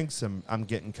few drinks. I'm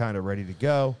getting kind of ready to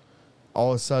go.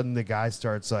 All of a sudden, the guy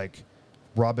starts, like,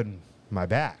 rubbing my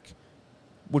back,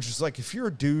 which is like, if you're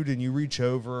a dude and you reach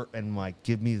over and, like,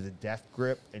 give me the death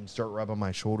grip and start rubbing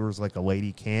my shoulders like a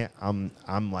lady can't,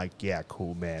 I'm like, yeah,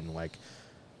 cool, man. Like,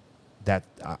 that,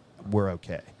 we're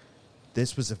okay.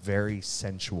 This was a very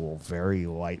sensual, very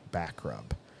light back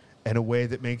rub in a way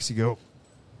that makes you go,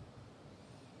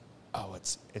 oh,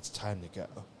 it's time to go.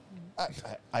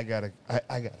 I gotta.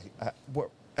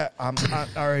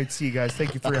 All right, see you guys.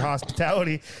 Thank you for your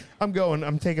hospitality.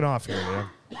 I'm taking off here, man.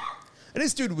 And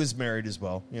this dude was married as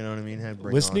well. You know what I mean? Had to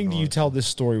bring Listening on to you tell this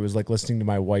story was like listening to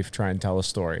my wife try and tell a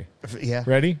story. Yeah.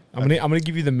 Ready? I'm gonna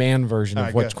give you the man version of All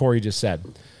right, what go. Cory just said.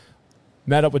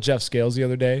 Met up with Jeff Scales the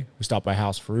other day. We stopped by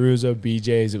House Feruzza,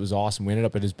 BJ's. It was awesome. We ended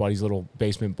up at his buddy's little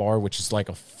basement bar, which is like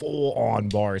a full-on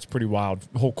bar. It's pretty wild.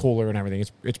 Whole cooler and everything.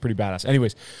 It's pretty badass.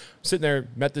 Anyways, sitting there,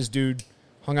 met this dude,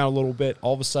 hung out a little bit.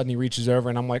 All of a sudden, he reaches over,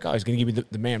 and I'm like, oh, he's going to give me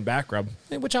the man back rub,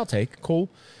 which I'll take. Cool.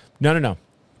 No.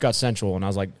 Got sensual, and I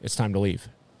was like, it's time to leave.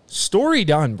 Story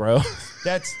done, bro.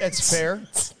 That's fair.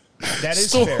 That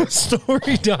is fair.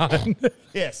 Story done.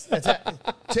 Yes,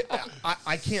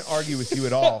 I can't argue with you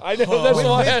at all. I know, that's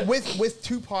all I had. With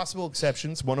two possible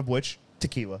exceptions, one of which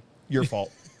tequila. Your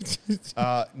fault.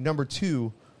 Number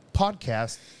two,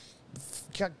 podcast.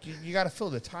 You got to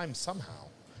fill the time somehow.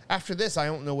 After this, I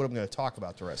don't know what I'm going to talk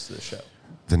about the rest of the show.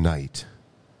 The night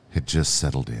had just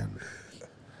settled in.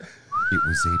 It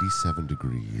was 87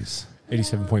 degrees,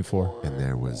 87.4. and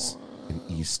there was an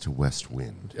east to west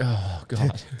wind. Oh,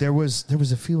 God. There was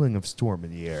a feeling of storm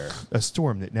in the air, a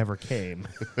storm that never came.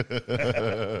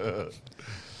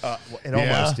 It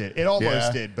almost did. It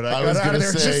almost did, but I got out of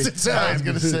there just in time. I was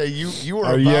going to say, you were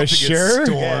Are about you to sure? get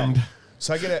stormed. Yeah.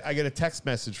 So I get a text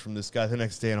message from this guy the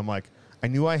next day, and I'm like, I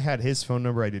knew I had his phone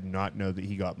number. I did not know that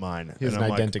he got mine. He has and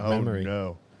an I'm eidetic like, memory.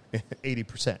 Oh, no.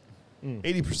 80%.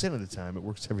 80% of the time, it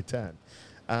works every time.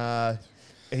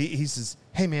 He says,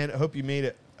 hey, man, I hope you made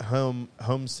it home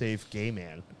safe, gay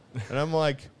man. And I'm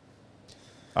like,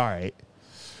 all right.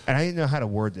 And I didn't know how to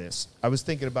word this. I was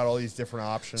thinking about all these different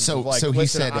options. So, of like, so he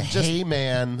listen, said, hey,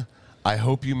 man, I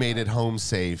hope you made it home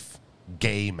safe,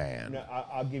 gay man. No,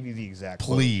 I'll give you the exact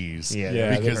Please. Yeah,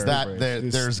 Yeah, because the-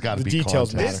 there's got to the be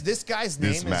details context. matter. This guy's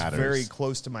This name is matters. very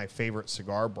close to my favorite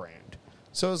cigar brand.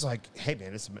 So I was like, hey,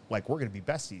 man, it's like we're going to be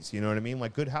besties. You know what I mean?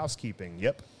 Like good housekeeping.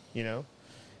 Yep. You know?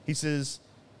 He says,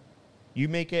 you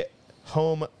make it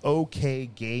home okay,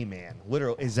 gay man.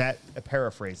 Literally, is that a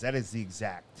paraphrase? That is the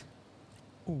exact.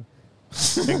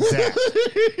 Exact.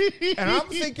 And I'm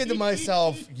thinking to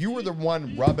myself, you were the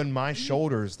one rubbing my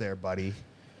shoulders there, buddy.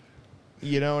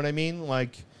 You know what I mean?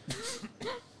 Like,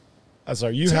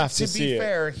 Sorry, you have to see be it.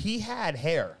 fair, he had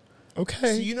hair.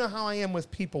 Okay. So you know how I am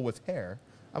with people with hair.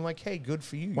 I'm like, hey, good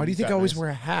for you. Why do you think I always wear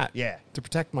a hat? Yeah. To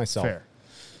protect myself.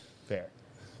 Fair.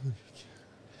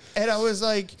 And I was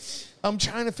like, I'm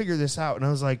trying to figure this out, and I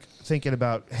was like thinking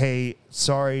about, hey,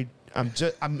 sorry, I'm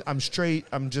straight,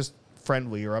 I'm just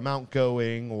friendly, or I'm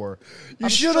outgoing, or You I'm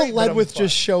should have straight, but led I'm with fun.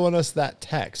 just showing us that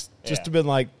text. Just Yeah. to been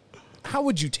like, how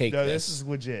would you take No, this? this is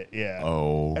legit. Yeah.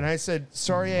 Oh, And I said,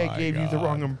 sorry, I my gave you the God.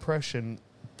 wrong impression,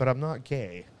 but I'm not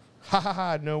gay. Ha ha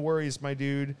ha! No worries, my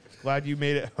dude. Glad you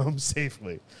made it home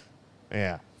safely.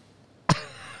 Yeah.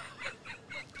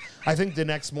 I think the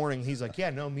next morning he's like, yeah,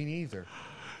 no, me neither.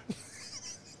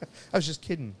 I was just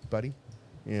kidding, buddy.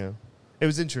 You know, it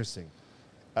was interesting.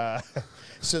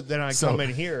 So then I come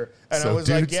in here, and I so was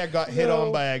like, dudes- yeah, got hit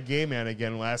on by a gay man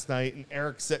again last night. And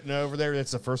Eric's sitting over there.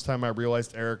 That's the first time I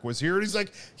realized Eric was here. And he's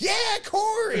like, yeah,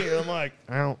 Cory. And I'm like,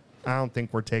 I don't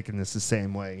think we're taking this the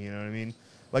same way. You know what I mean?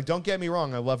 Like, don't get me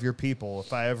wrong. I love your people.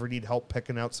 If I ever need help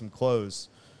picking out some clothes,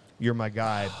 you're my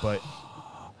guy. But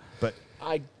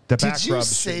the back did you rub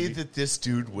say should be- that this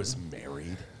dude was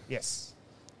married Yes.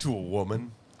 to a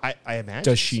woman? I imagine.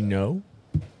 Does she know?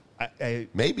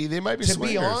 Maybe they might be To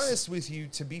swingers. be honest with you,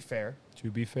 to be fair, To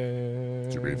be fair.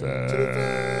 To be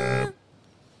fair.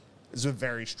 is a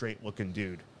very straight looking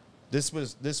dude. This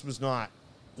was not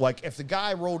like if the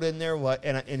guy rolled in there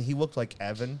and he looked like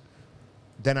Evan,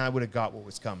 then I would have got what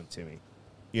was coming to me.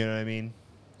 You know what I mean?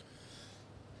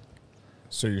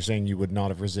 So you're saying you would not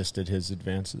have resisted his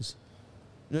advances?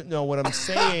 No, what I'm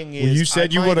saying is Well, you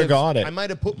said you would have got it. I might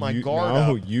have put my You- guard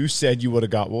no, up. you said you would have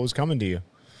got what was coming to you.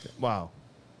 Wow.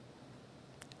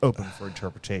 open for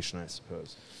interpretation, I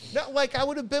suppose. No, like I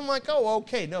would have been like, oh,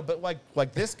 okay, no, but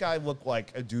like this guy looked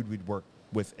like a dude we'd work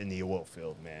with in the oil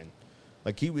field, man.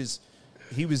 Like he was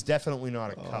definitely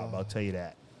not a cop. I'll tell you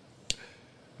that.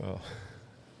 Oh.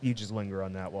 You just linger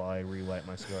on that while I relight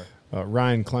my cigar.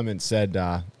 Ryan Clement said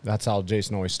that's how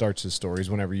Jason always starts his stories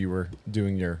whenever you were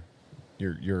doing your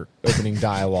opening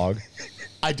dialogue.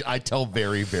 I tell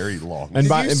very, very long. And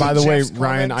by the way, Jeff's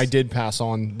Ryan, comments? I did pass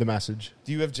on the message.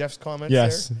 Do you have Jeff's comments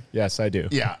Yes. there? Yes, I do.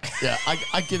 Yeah.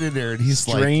 I get in there and he's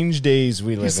Strange days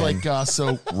we live He's in. like,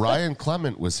 so Ryan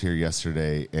Clement was here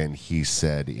yesterday, and he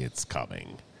said it's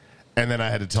coming. And then I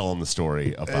had to tell him the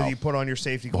story about You put on your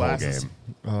safety the whole glasses.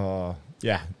 game.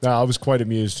 Yeah, no, I was quite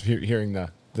amused hearing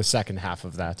the second half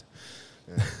of that.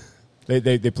 Yeah.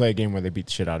 They play a game where they beat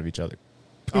the shit out of each other,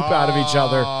 poop out of each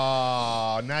other.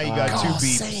 Oh, now you got two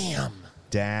beeps. Sam.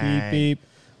 Dang. Beep beep.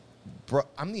 Bro,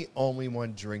 I'm the only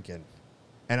one drinking,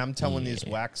 and I'm telling this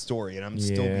whack story, and I'm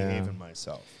still Yeah. behaving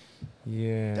myself.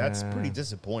 Yeah, That's pretty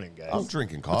disappointing, guys. I'm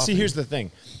drinking But coffee. see, here's the thing: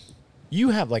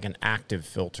 you have like an active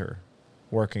filter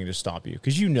working to stop you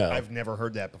because you know. I've never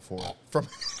heard that before. From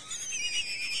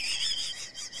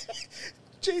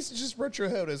Jason just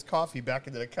retrohaled his coffee back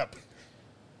into the cup.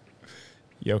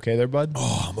 You okay there, bud?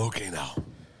 Oh, I'm okay now.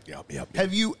 Yep.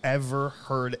 Have you ever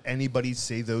heard anybody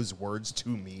say those words to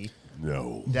me?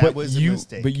 No. That was a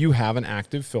mistake. But you have an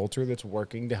active filter that's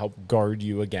working to help guard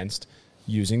you against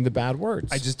using the bad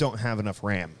words. I just don't have enough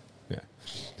RAM. yeah.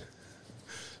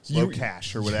 Low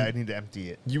cache or whatever. I need to empty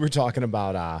it. You were talking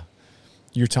about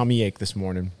your tummy ache this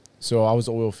morning. So I was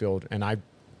oil filled, and I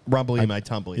Rumbly my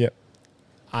tumbly. yeah,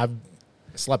 I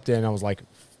slept in. I was like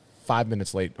 5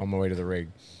 minutes late on my way to the rig.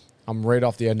 I'm right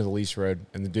off the end of the lease road,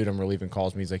 and the dude I'm relieving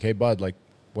calls me. He's like, "Hey, bud, like,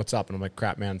 what's up?" And I'm like,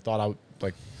 "Crap, man. Thought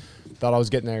I was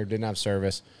getting there. Didn't have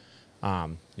service. My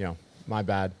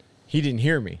bad." He didn't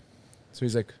hear me, so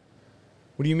he's like,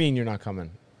 "What do you mean you're not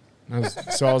coming?" I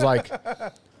was like,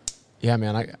 "Yeah,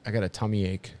 man, I got a tummy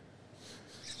ache."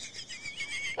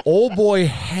 Old boy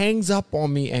hangs up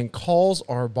on me and calls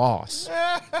our boss.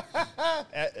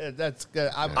 That's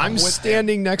good. I'm with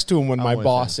standing next to him when my with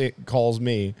boss calls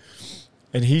me,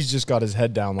 and he's just got his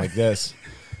head down like this.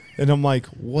 And I'm like,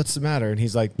 "What's the matter?" And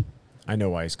he's like, "I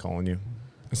know why he's calling you."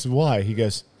 I said, "Why?" He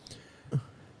goes,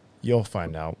 "You'll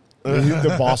find out."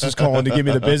 The boss was calling to give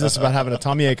me the business about having a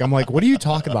tummy ache. I'm like, "What are you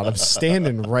talking about?" I'm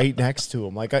standing right next to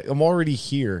him. Like, I'm already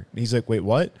here. And he's like, "Wait,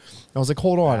 what?" I was like,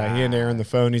 "Hold on." I hand Aaron the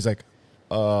phone. He's like,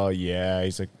 "Oh, yeah."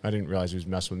 He's like, "I didn't realize he was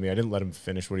messing with me. I didn't let him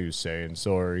finish what he was saying.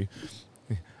 Sorry."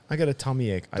 I got a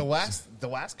tummy ache. The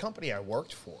last company I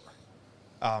worked for,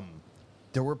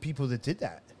 there were people that did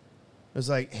that. It was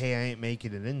like, "Hey, I ain't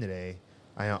making it in today.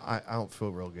 I don't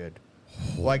feel real good."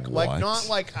 Like not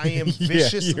like I am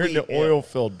viciously you're in the ill. oil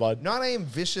filled, bud. Not I am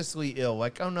viciously ill.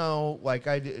 Like, oh no, like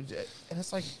I did, and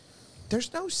it's like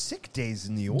there's no sick days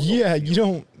in the oil. Yeah, field.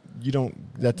 you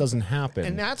don't. That doesn't happen.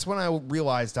 And that's when I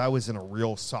realized I was in a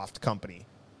real soft company.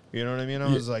 You know what I mean? I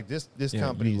was like, this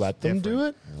company. You let them do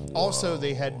it. Also,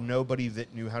 they had nobody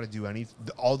that knew how to do anything.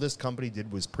 All this company did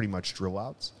was pretty much drill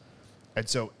outs. And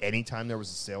so anytime there was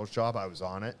a sales job, I was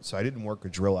on it. So I didn't work a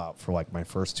drill out for like my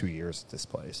first 2 years at this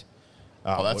place.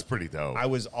 Oh, that's pretty dope. I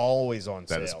was always on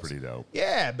That sales. is pretty dope.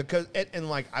 Yeah, because and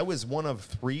like I was one of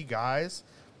 3 guys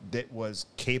that was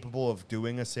capable of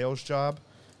doing a sales job.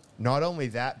 Not only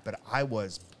that, but I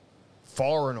was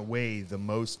far and away the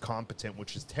most competent,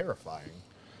 which is terrifying.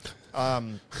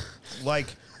 Like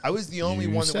I was the only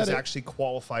You one that said was it. actually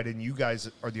qualified, and you guys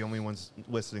are the only ones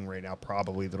listening right now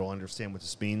probably that'll understand what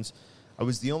this means. I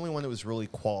was the only one that was really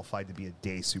qualified to be a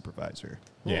day supervisor.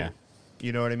 Yeah.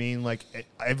 You know what I mean? Like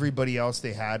everybody else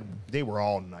they were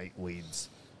all night leads,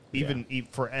 even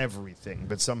for everything.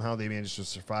 But somehow they managed to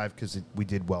survive because we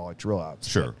did well at drill outs.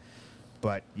 Sure.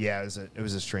 But yeah, it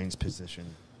was a strange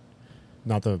position.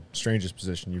 Not the strangest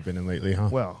position you've been in lately, huh?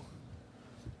 Well,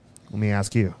 let me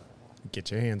ask you. Get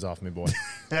your hands off me, boy.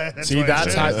 That's See, what I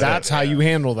that's said. how you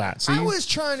handle that. See, I was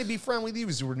trying to be friendly.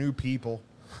 These were new people.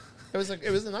 It was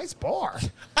a nice bar.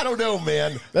 I don't know,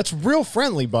 man. that's real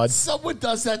friendly, bud. Someone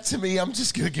does that to me, I'm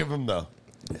just going to give them the...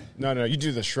 No, you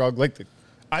do the shrug like the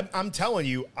I'm telling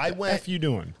you, I went. F you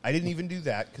doing? I didn't even do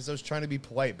that because I was trying to be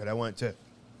polite, but I went to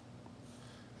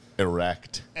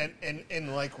Erect.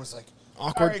 and like was like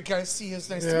Awkward. All right, guys, see you. It's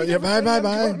nice to Yeah, meet yeah. Bye, everybody. bye,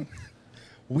 I'm bye. going."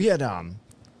 We had a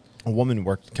woman who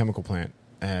worked at the chemical plant,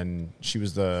 and she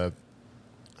was I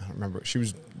don't remember. She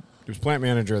was plant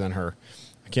manager than her.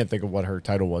 I can't think of what her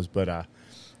title was, but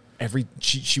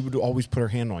she would always put her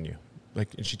hand on you,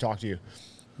 like, and she talked to you.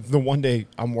 The one day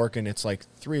I'm working, it's like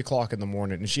 3:00 in the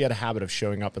morning, and she had a habit of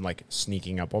showing up and like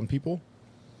sneaking up on people.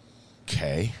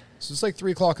 Okay. So it's like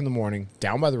 3 o'clock in the morning,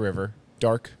 down by the river,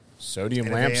 dark, sodium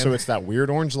In a lamp, van. so it's that weird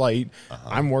orange light.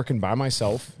 I'm working by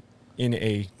myself in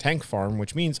a tank farm,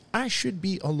 which means I should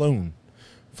be alone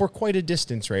for quite a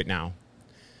distance right now.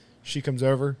 She comes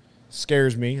over,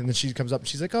 scares me, and then she comes up and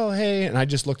she's like, oh, hey. And I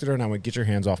just looked at her and I went, get your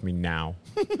hands off me now.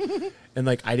 And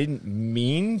like, I didn't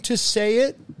mean to say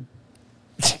it,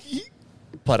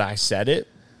 but I said it.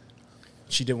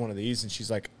 She did one of these and she's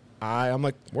like, I'm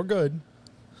like, we're good.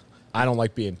 I don't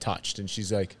like being touched. And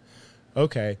she's like,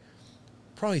 okay.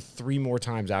 Probably 3 more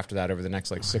times after that over the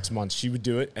next like 6 months, she would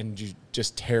do it and you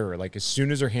just tear her. Like as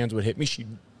soon as her hands would hit me,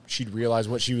 she'd realize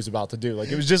what she was about to do. Like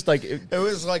it was just like It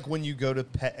was like when you go to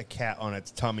pet a cat on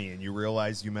its tummy and you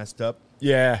realize you messed up.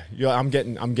 yeah, I'm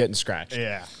getting scratched.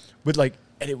 Yeah. But like,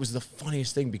 and it was the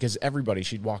funniest thing because everybody,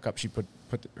 she'd walk up, she'd put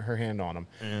her hand on him,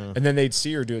 and then they'd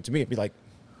see her do it to me. It'd be like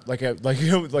it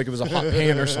was a hot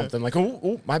pan or something. Like,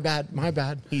 oh, my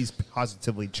bad. He's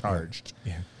positively charged.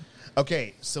 Yeah.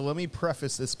 Okay, so let me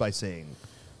preface this by saying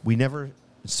we never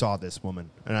saw this woman,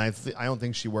 and I don't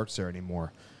think she works there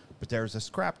anymore. But there's a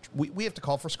scrap. We have to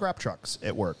call for scrap trucks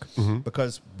at work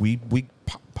because we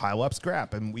pile up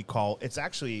scrap, and we call. It's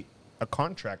actually a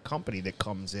contract company that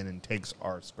comes in and takes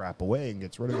our scrap away and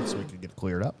gets rid of it so we can get it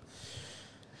cleared up.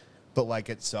 But like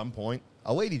at some point,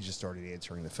 a lady just started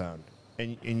answering the phone,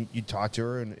 and you talk to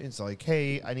her, and it's like,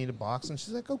 "Hey, I need a box," and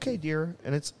she's like, "Okay, dear,"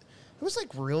 and it was like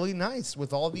really nice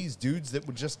with all these dudes that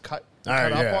would just cut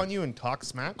up on you and talk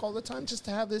smack all the time, just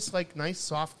to have this like nice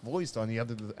soft voice on the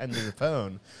other end of the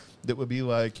phone that would be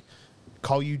like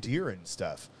call you dear and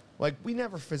stuff. Like we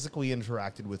never physically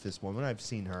interacted with this woman. I've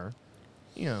seen her,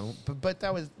 but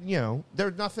that was,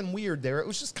 there's nothing weird there. It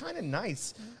was just kind of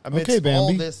nice amidst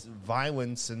all this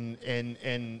violence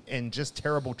and just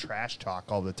terrible trash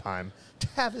talk all the time to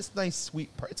have this nice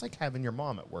sweet it's like having your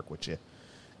mom at work with you,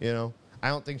 I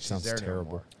don't think she's Sounds there terrible.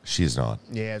 anymore. She's not.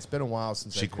 Yeah, it's been a while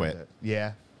since She I quit. It.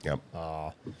 Yeah. Yep.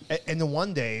 And the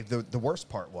one day, the worst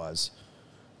part was,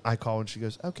 I call and she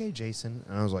goes, "Okay, Jason,"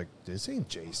 and I was like, "This ain't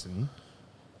Jason."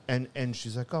 And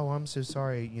she's like, "Oh, I'm so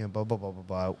sorry," blah blah blah blah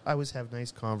blah. I always have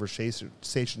nice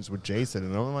conversations with Jason,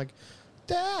 and I'm like,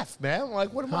 "Daft, man!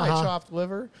 Like, what am I, chopped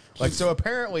liver?" Like, so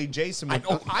apparently Jason, I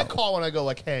call and I go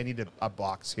like, "Hey, I need a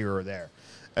box here or there."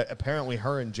 Apparently,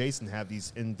 her and Jason have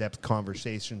these in-depth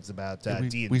conversations about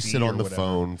D&D. We sit on the whatever.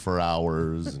 phone for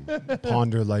hours and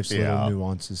Ponder life's Yeah. little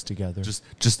nuances together.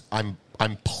 just I'm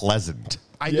pleasant.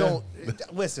 I don't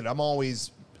listen. I'm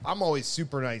always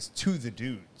super nice to the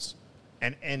dudes,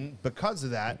 and because of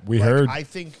that, We heard. I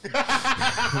think,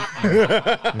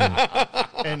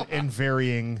 and in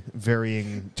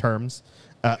varying terms,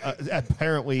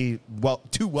 apparently,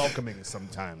 too welcoming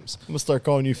sometimes. I'm gonna start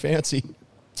calling you fancy.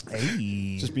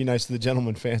 Hey, Just be nice to the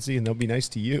gentleman, fancy, and they'll be nice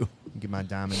to you. get my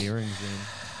diamond earrings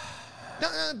in.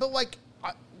 No, but like,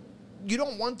 you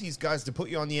don't want these guys to put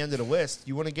you on the end of the list.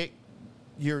 You want to get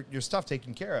your stuff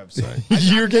taken care of. So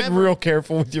You're getting real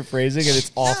careful with your phrasing, and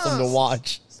it's awesome to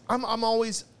watch. I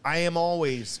am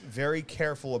always very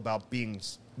careful about being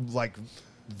like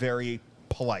very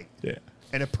polite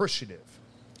and appreciative,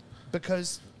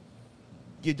 because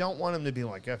you don't want them to be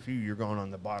like, "F you, you're going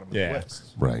on the bottom of the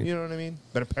list." Right. You know what I mean?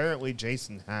 But apparently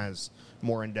Jason has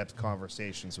more in-depth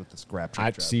conversations with the scrap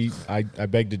truck. I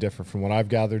beg to differ. From what I've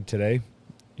gathered today,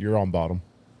 you're on bottom.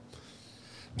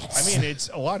 I mean, it's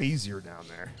a lot easier down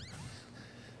there.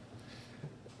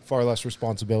 Far less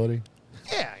responsibility.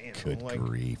 Yeah, Good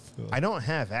grief. I don't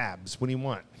have abs. What do you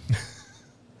want?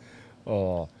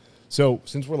 Oh, so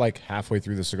since we're like halfway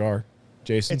through the cigar,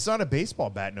 Jason, It's not a baseball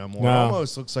bat no more. No. It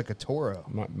almost looks like a Toro.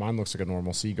 mine looks like a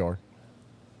normal cigar.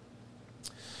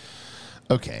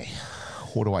 Okay,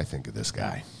 what do I think of this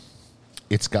guy?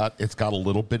 It's got a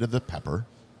little bit of the pepper.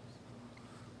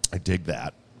 I dig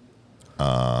that.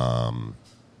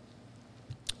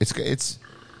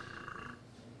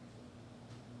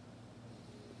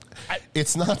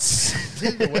 It's not.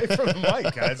 Get away from the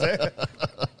mic, guys.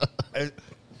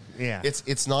 Yeah.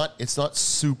 It's not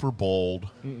super bold.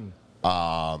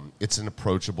 It's an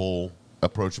approachable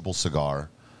cigar.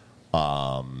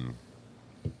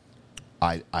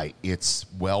 It's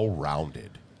well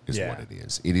rounded is Yeah. what it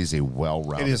is. It is a well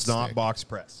rounded. It is not box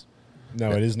press.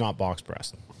 No, it is not box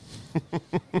pressed.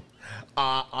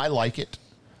 I like it.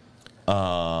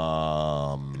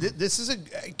 This is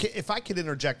if I could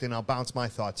interject and I'll bounce my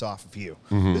thoughts off of you.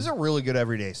 This is a really good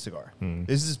everyday cigar.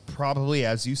 This is probably,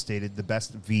 as you stated, the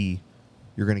best V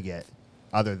you're going to get,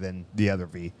 other than the other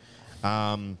V.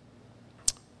 I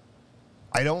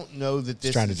don't know that this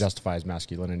He's trying to is- justify his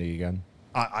masculinity again.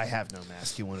 I have no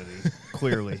masculinity,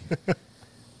 clearly.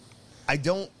 I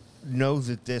don't know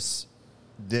that this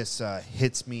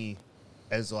hits me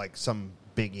as like some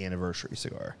big anniversary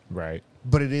cigar. Right.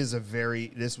 But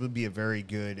this would be a very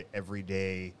good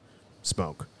everyday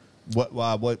smoke.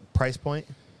 What price point?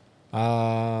 Here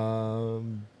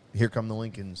come the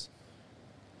Lincolns.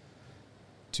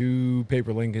 2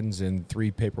 paper Lincolns and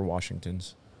 3 paper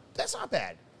Washingtons. That's not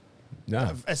bad.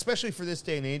 No. Especially for this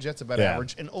day and age, that's about Yeah.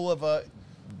 average. And Oliva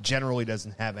generally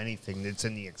doesn't have anything that's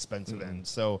in the expensive end.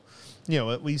 So,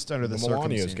 at least under the The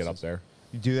circumstances. Milanios get up there.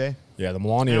 Do they? Yeah, the I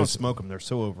don't Milanios, smoke them. They're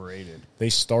so overrated. they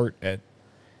start at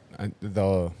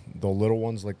the little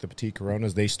ones like the Petit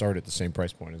Coronas. They start at the same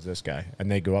price point as this guy, and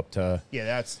they go up to Yeah,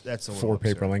 that's a little 4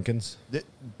 paper absurd. Lincolns.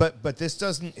 But this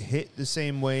doesn't hit the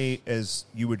same way as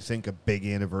you would think a big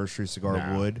anniversary cigar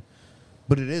Nah. would.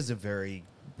 But it is a very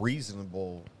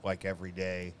reasonable, like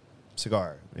everyday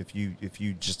cigar. If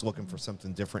you just looking for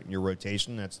something different in your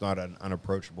rotation, that's not an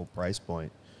unapproachable price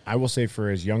point. I will say,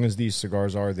 for as young as these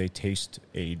cigars are, they taste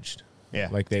aged. Yeah.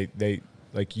 like they the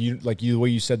way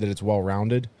you said that it's well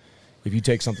rounded. If you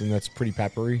take something that's pretty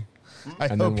peppery, I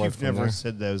and then hope work you've from never there.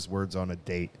 said those words on a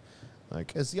date.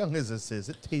 Like, as young as this is,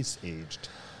 it tastes aged.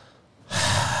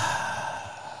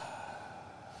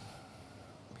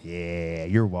 Yeah,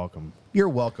 you're welcome. You're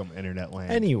welcome, Internet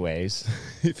Land. anyways,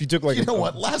 if you took like You know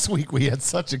what? Last week we had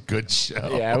such a good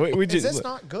show. yeah, we Is just this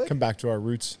not good? come back to our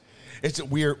roots.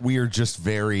 We are just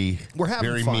very We're having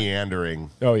very fun.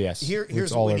 meandering. Oh yes, Here's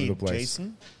it's what all we over need, the place.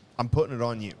 Jason. I'm putting it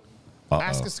on you.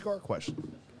 Ask a cigar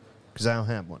question. Because I don't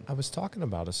have one. I was talking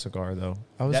about a cigar though.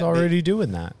 I was That already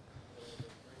doing that.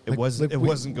 It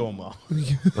wasn't going well.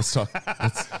 Let's talk.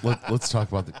 Let's talk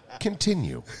about the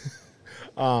continue.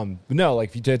 But no,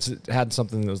 like if you had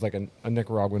something that was like a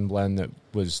Nicaraguan blend that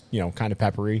was kind of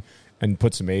peppery and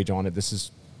put some age on it, this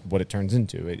is what it turns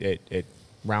into. It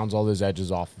rounds all those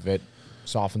edges off of it,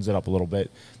 softens it up a little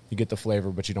bit. You get the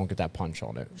flavor, but you don't get that punch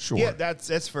on it. Sure. Yeah,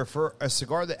 that's for a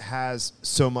cigar that has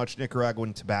so much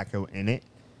Nicaraguan tobacco in it.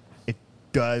 It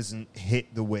doesn't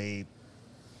hit the way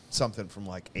something from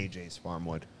like AJ's Farm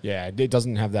would. Yeah, it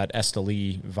doesn't have that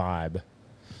Esteli vibe,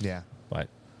 Yeah, but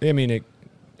I mean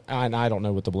and I don't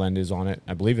know what the blend is on it.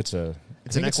 I believe it's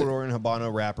it's an Ecuadorian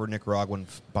Habano wrapper, Nicaraguan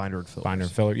binder and fillers. binder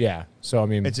and filler. Yeah, so I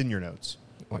mean, It's in your notes.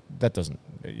 that doesn't.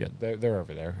 Yeah, they're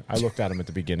over there. I looked at them at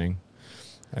the beginning.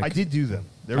 I did do them.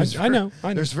 I know.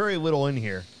 There's very little in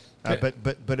here, Yeah.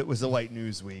 but it was a light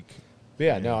news week.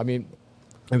 Yeah, no, I mean,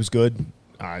 it was good.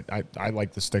 I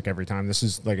like the stick every time. This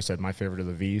is, like I said, my favorite of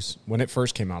the V's. When it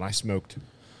first came out, I smoked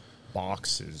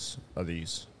boxes of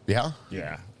these. Yeah.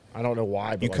 Yeah, I don't know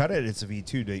why, but You cut it. It's a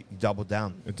V2. You double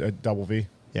down. It's a double V.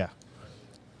 Yeah,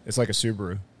 It's like a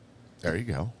Subaru. There you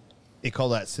go. they call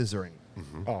that scissoring.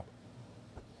 Oh,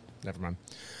 never mind.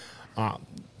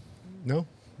 No,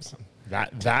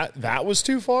 that was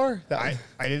too far. I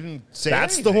didn't say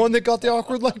That's anything. the one that got the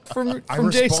awkward look from I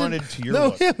Jason. responded to your no,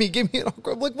 look. him. He gave me an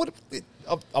awkward like what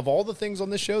of all the things on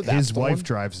this show. That's His the wife one?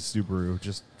 drives a Subaru,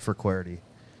 just for clarity.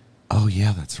 Oh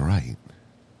yeah, that's right.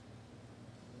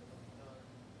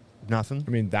 Nothing.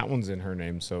 I mean, that one's in her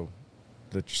name, so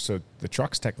the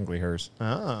truck's technically hers,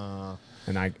 Ah,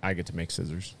 and I get to make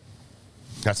scissors.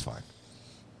 That's fine.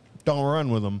 don't run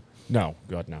with them. No,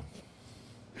 God, no.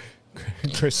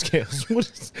 Chris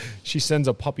Scales, she sends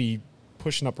a puppy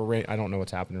pushing up a rain. I don't know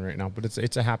what's happening right now, but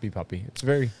it's a happy puppy. It's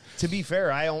very To be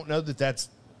fair, I don't know that that's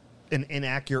an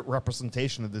inaccurate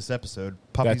representation of this episode.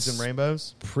 Puppies That's- and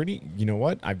rainbows. pretty. You know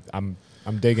what?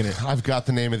 I'm digging it. I've got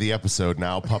the name of the episode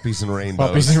now. Puppies and Rainbows.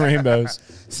 Puppies and rainbows.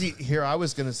 See, here I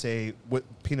was going to say what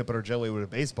peanut butter jelly with a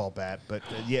baseball bat, but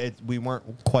we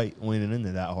weren't quite leaning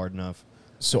into that hard enough.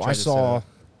 So Tried I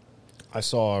to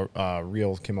saw a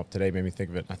reel came up today, made me think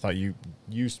of it. I thought you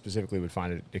specifically would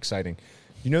find it exciting.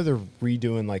 You know they're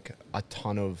redoing like a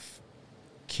ton of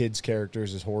kids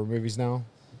characters as horror movies now.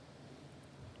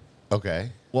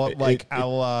 Okay. Well,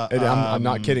 I'm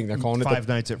not kidding. They're calling it Five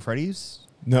Nights at Freddy's.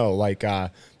 No, like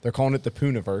they're calling it the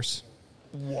Pooniverse.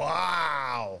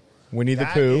 Wow, Winnie the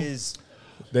That Pooh. is-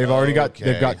 They've already got Okay.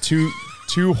 they've got two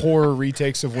horror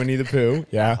retakes of Winnie the Pooh.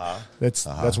 Yeah, that's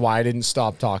why I didn't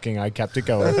stop talking. I kept it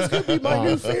going. my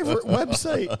new favorite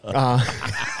website.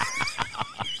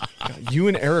 You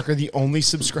and Eric are the only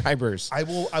subscribers. I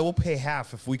will pay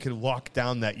half if we can lock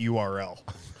down that URL.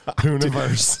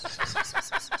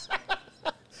 Pooniverse.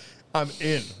 I'm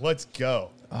in. Let's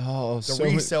go. Oh, The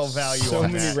resale value So on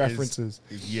many that is- references.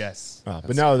 Yes.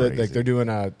 But no, crazy. they're doing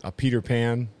a Peter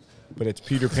Pan, but it's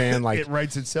Peter Pan like It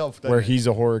writes itself. doesn't where it? he's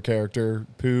a horror character.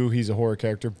 Pooh, he's a horror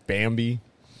character. Bambi,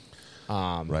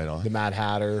 Right on. the Mad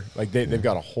Hatter. Like they've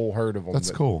got a whole herd of them.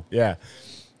 That's cool. Yeah,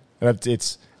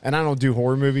 and I don't do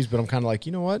horror movies, but I'm kind of like,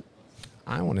 you know what?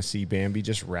 I want to see Bambi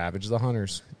just ravage the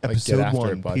hunters. Like, Episode get after 1,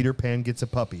 it, bud. Peter Pan gets a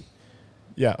puppy.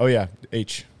 Yeah. Oh yeah.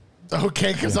 H.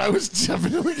 Okay, because I was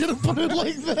definitely going to put it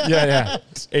like that. Yeah.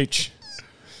 H.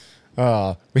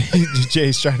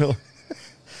 Jay's trying to.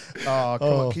 Oh, come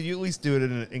on. Can you at least do it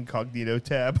in an incognito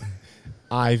tab?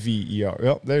 IVER.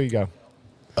 Oh, there you go.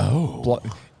 Oh.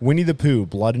 Winnie the Pooh,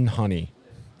 Blood and Honey.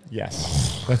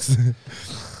 Yes.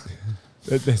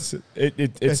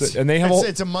 And they have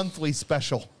it's a monthly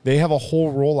special. They have a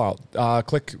whole rollout.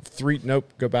 Click 3.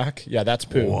 Nope. Go back. Yeah, that's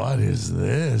Pooh. What is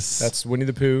this? That's Winnie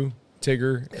the Pooh,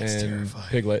 Tigger, and terrifying.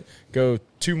 Piglet. Go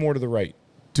 2 more to the right.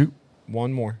 2.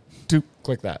 1 more. 2.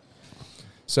 Click that.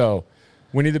 So,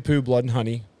 Winnie the Pooh, Blood and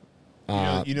Honey.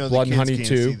 You know Blood the and kids Honey can't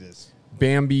 2. see this.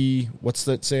 Bambi. What's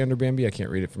that say under Bambi? I can't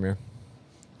read it from here.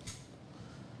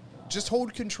 Just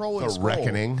hold control and The scroll.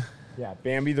 Reckoning. Yeah,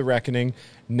 Bambi the Reckoning,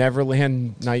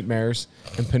 Neverland Nightmares,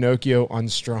 and Pinocchio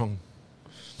Unstrung.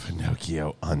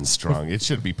 Pinocchio unstrung. It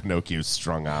should be Pinocchio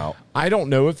strung out. I don't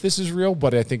know if this is real,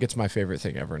 but I think it's my favorite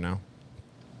thing ever now.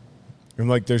 I'm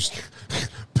like, there's...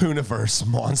 Pooniverse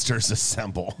monsters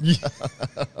assemble.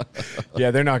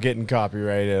 Yeah, they're not getting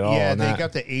copyrighted at all. Yeah, on they that.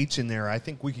 got the H in there. I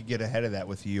think we could get ahead of that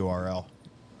with the URL.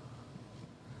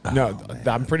 No,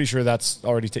 I'm pretty sure that's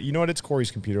already... you know what? It's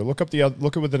Cory's computer. Look up the other...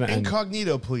 Look at with an N.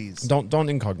 Incognito, please. Don't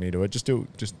incognito it. Just do...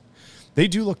 They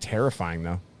do look terrifying,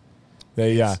 though.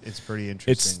 It's pretty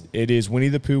interesting. It is Winnie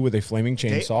the Pooh with a flaming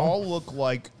chainsaw. They all look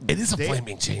like... It is a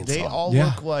flaming chainsaw. They all Yeah.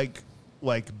 look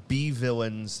like B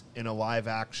villains in a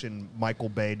live-action Michael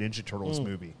Bay Ninja Turtles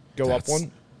movie. Go up That's-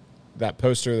 one. That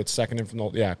poster that's second in from the...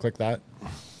 Yeah, click that.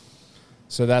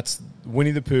 So that's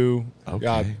Winnie the Pooh.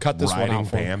 Okay. Cut this Riding one out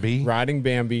for me. Bambi. Riding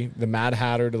Bambi. The Mad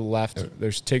Hatter to the left.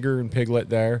 There's Tigger and Piglet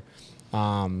there.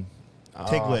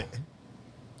 Piglet.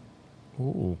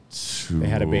 Ooh. They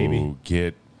had a baby.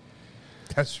 Get...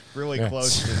 That's really Yeah.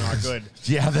 close to not good.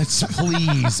 Yeah, that's...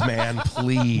 Please, man,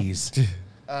 please.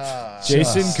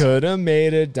 Jason could have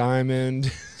made a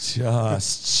diamond.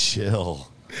 Just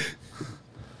chill.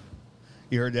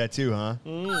 You heard that too, huh?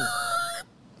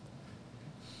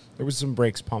 There was some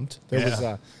brakes pumped. There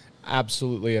was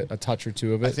absolutely a touch or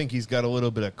two of it. I think he's got a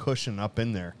little bit of cushion up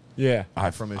in there Yeah.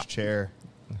 from his chair.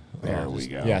 There we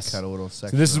go. Yes. Cut a little So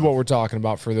section this is off. what we're talking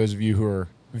about for those of you who are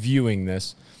viewing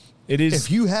this. It is...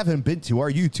 If you haven't been to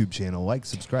our YouTube channel, like,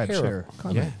 subscribe, Here. share,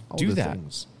 comment, Yeah, all do the that.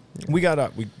 things. We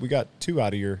got we got 2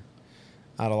 out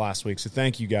of last week, so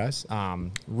thank you guys,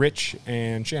 Rich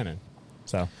and Shannon.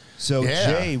 So,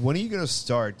 Yeah. Jay, when are you going to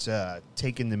start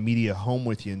taking the media home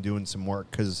with you and doing some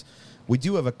work? Because we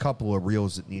do have a couple of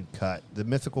reels that need cut. The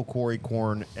mythical Cory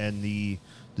corn and the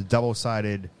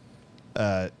double-sided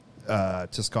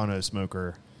Toscano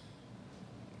smoker.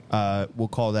 We'll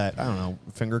call that, I don't know,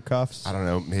 finger cuffs. I don't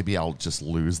know. Maybe I'll just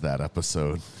lose that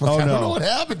episode. Oh, I don't no. know what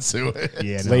happened to it.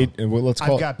 Yeah, no. Late, well, let's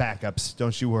call I've got backups.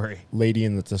 Don't you worry. it Lady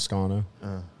in the Toscano.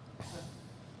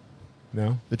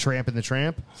 No? The Tramp and the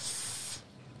Tramp.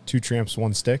 2 tramps,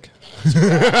 1 stick.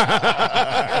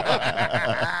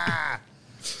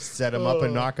 Set them up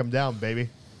and knock them down, baby.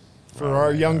 For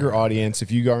our younger audience,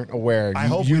 if you aren't aware, I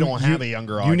hope we don't have a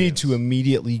younger You need audience. to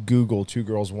immediately Google 2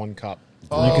 Girls, 1 Cup. You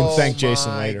can thank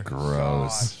Jason my later.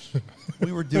 Gross.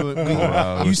 We were doing.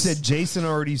 You said Jason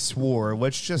already swore.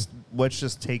 Let's just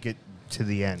take it to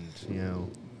the end. You know.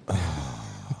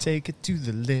 Take it to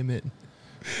the limit.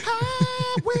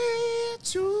 Highway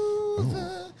to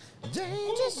the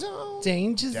danger zone.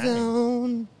 Danger Damn it.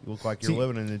 zone. You look like you're See-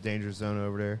 living in the danger zone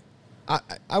over there.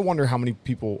 I wonder how many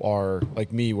people are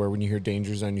like me, where when you hear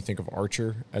Danger Zone, you think of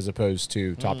Archer as opposed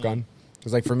to Top Gun.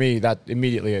 Because like for me, that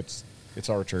immediately it's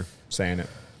Archer saying it.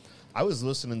 I was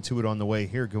listening to it on the way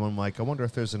here, going like, I wonder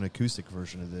if there's an acoustic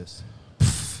version of this.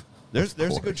 There's a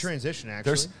good course. transition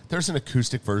actually. There's an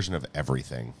acoustic version of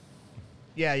everything.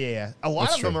 Yeah. A lot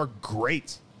That's of them true. are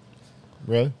great.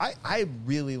 Really? I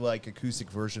really like acoustic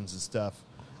versions of stuff.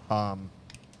 I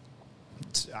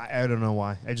don't know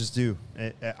why. I just do.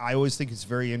 I always think it's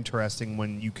very interesting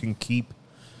when you can keep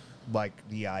like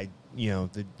the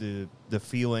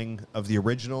feeling of the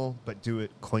original, but do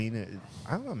it clean.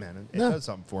 I don't know, man. It does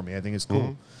something for me. I think it's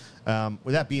cool.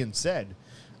 With that being said,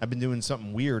 I've been doing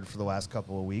something weird for the last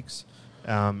couple of weeks.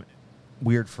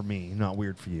 Weird for me, not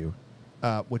weird for you,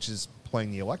 which is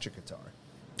playing the electric guitar.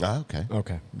 Okay.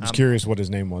 Okay. I was curious what his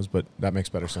name was, but that makes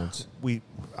better sense. We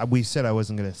said I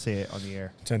wasn't going to say it on the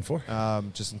air.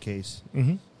 10-4. Just in case.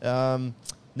 Mm-hmm.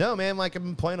 No, man, like I've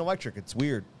been playing electric. It's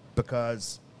weird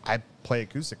because I play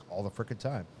acoustic all the frickin'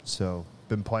 time. So,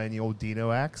 been playing the old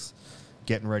Dino axe,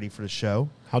 getting ready for the show.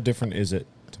 How different is it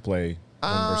to play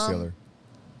one versus the other?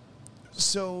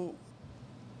 So,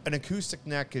 an acoustic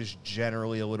neck is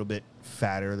generally a little bit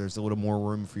fatter. There's a little more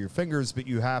room for your fingers, but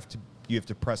you have to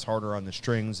press harder on the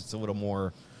strings. It's a little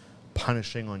more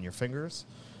punishing on your fingers.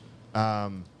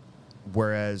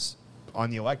 Whereas on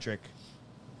the electric,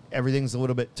 everything's a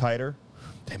little bit tighter.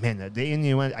 Man, the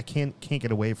innuendo, I can't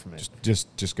get away from it.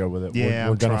 Just go with it. Yeah,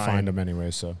 we're I'm gonna trying. find them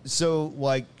anyway. So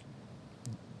like,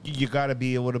 you got to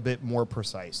be a little bit more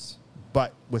precise.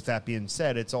 But with that being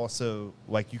said, it's also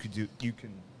like you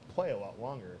can play a lot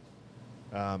longer.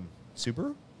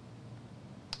 Subaru?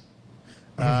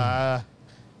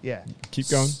 Yeah. Keep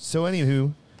going. So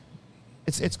anywho,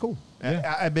 it's cool.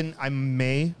 Yeah. I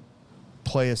may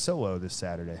play a solo this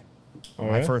Saturday. Oh,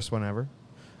 My yeah? first one ever.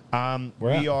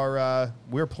 Where at?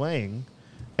 We're playing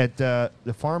at the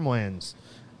Farmlands.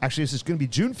 Actually, this is going to be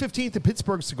June 15th at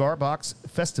Pittsburgh Cigar Box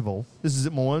Festival. This is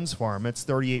at Malone's Farm. It's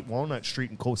 38 Walnut Street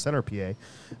in Cole Center, PA,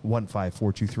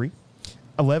 15423.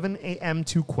 11 a.m.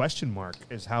 to ?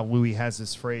 Is how Louis has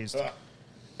this phrased.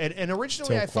 And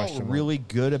originally, Till I felt question mark. really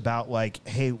good about, like,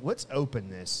 hey, let's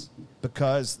open this.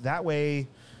 Because that way,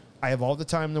 I have all the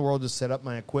time in the world to set up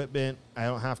my equipment. I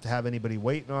don't have to have anybody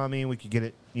waiting on me. We could get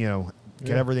it,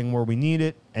 get everything where we need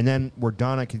it. And then we're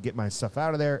done. I could get my stuff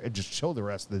out of there and just chill the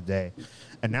rest of the day.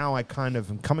 And now I kind of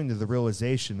am coming to the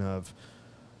realization of,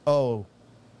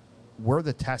 we're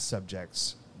the test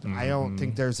subjects. I don't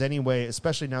think there's any way,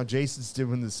 especially now Jason's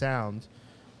doing the sound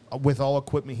with all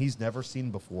equipment he's never seen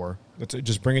before.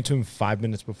 just bring it to him 5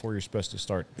 minutes before you're supposed to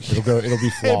start. It'll be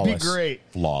flawless. It'd be great.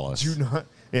 Flawless. Do not,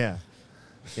 yeah.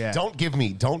 Don't give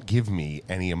me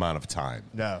any amount of time.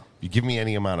 No. If you give me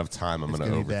any amount of time, I'm going to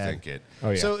gonna be bad. overthink it.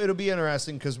 Oh yeah. So it'll be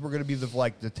interesting because we're going to be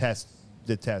the test.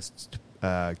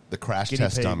 The crash guinea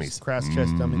test pigs, dummies. Crash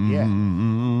test dummies.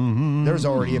 Yeah. There's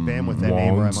already a band with that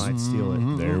name, or I might steal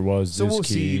it. There was So this we'll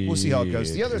see. We'll see how it goes.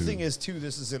 kid The other who- thing is too.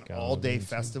 This is an all-day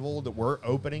festival that we're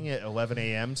opening at 11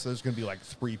 a.m. So there's going to be like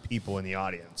 3 people in the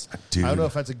audience. Dude. I don't know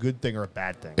if that's a good thing or a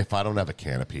bad thing. If I don't have a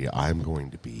canopy, I'm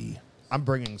going to be I'm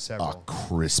bringing a several.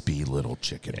 crispy little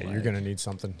chicken Yeah, leg. you're gonna need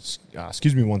something.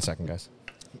 Excuse me 1 second, guys.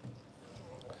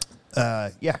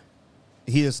 Yeah,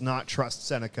 he does not trust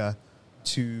Seneca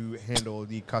to handle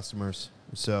the customers.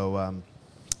 So,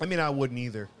 I mean, I wouldn't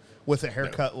either. With a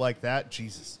haircut like that,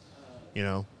 Jesus,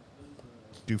 Doofenshmirtz.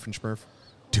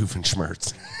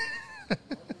 Doofenshmirtz. I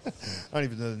don't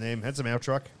even know the name. That's a mail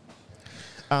truck.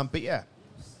 But yeah.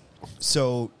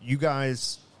 So you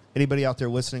guys, anybody out there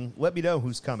listening, let me know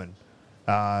who's coming.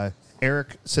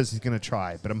 Eric says he's going to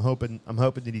try, but I'm hoping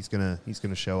that he's going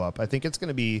to show up. I think it's going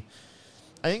to be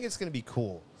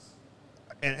cool.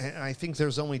 And I think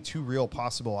there's only 2 real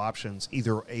possible options.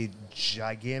 Either a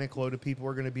gigantic load of people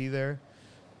are going to be there,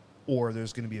 or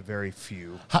there's going to be a very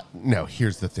few, No,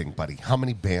 here's the thing, buddy. How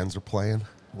many bands are playing?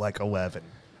 like 11.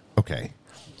 Okay.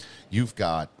 You've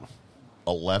got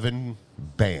 11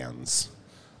 bands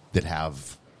that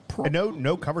have... And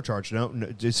no cover charge. No,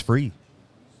 it's free.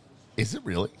 Is it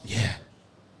really? Yeah.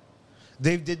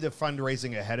 They did the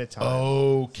fundraising ahead of time.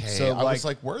 Okay. So, I was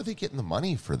like, where are they getting the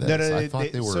money for this? No, I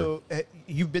thought they were... So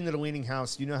you've been to the Leaning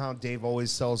House. You know how Dave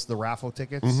always sells the raffle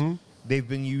tickets? Mm-hmm. They've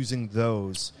been using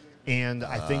those. And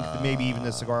I think that maybe even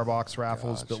the cigar box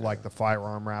raffles, but gotcha. like the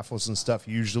firearm raffles and stuff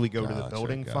usually go to the Gotcha,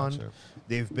 building fund. gotcha.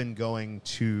 They've been going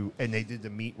to, and they did the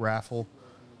meat raffle.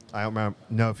 I don't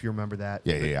know if you remember that.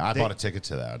 Yeah. I They- bought a ticket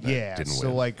to that. And I Yeah, didn't so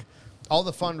win. like all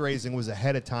the fundraising was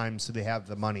ahead of time, so they have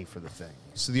the money for the thing.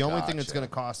 So the only thing that's Gotcha. going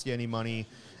to cost you any money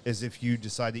is if you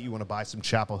decide that you want to buy some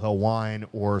Chapel Hill wine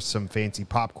or some fancy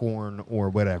popcorn or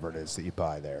whatever it is that you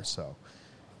buy there. So,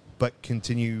 but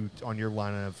continue on your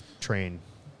line of train.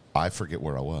 I forget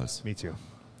where I was. Me too.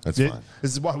 That's This fine.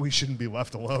 is why we shouldn't be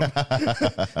left alone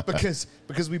because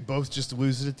we both just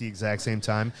lose it at the exact same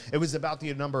time. It was about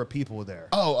the number of people there.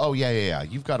 Oh, yeah.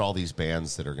 You've got all these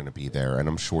bands that are going to be there, and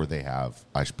I'm sure they have.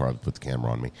 I should probably put the camera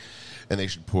on me, and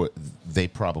they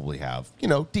probably have,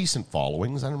 decent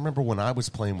followings. I remember when I was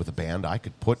playing with a band, I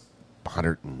could put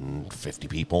 150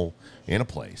 people in a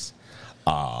place.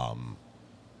 So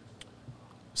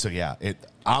yeah,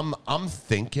 I'm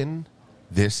thinking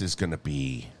this is going to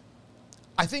be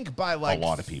I think by like a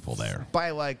lot of people there.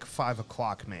 By like 5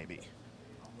 o'clock, maybe.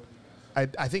 I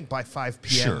think by 5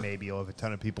 p.m. Sure. maybe you'll have a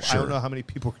ton of people. I Sure. don't know how many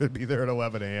people are going to be there at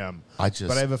 11 a.m. but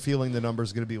I have a feeling the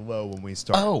number's going to be low when we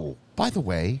start. Oh, by the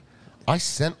way, I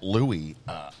sent Louis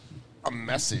a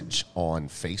message on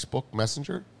Facebook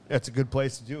Messenger, That's a good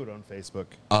place to do it on Facebook.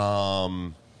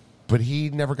 but he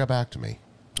never got back to me.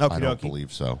 I don't Okey-dokey.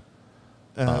 believe so.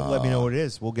 Let me know what it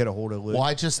is. We'll get a hold of Luke. Well,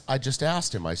 I just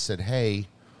asked him. I said, "Hey,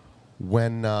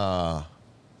 when?" Oh,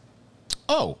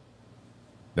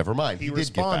 never mind. He did get back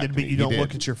responded, to but me. you He don't did.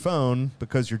 look at your phone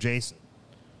because you're Jason.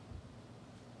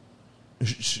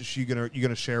 You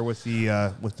gonna share with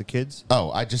the kids? Oh,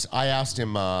 I asked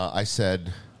him. I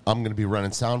said, I'm going to be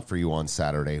running sound for you on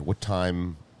Saturday. What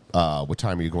time are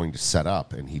you going to set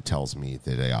up? And he tells me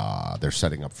that they're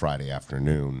setting up Friday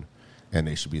afternoon, and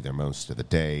they should be there most of the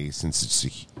day. Since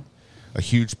it's a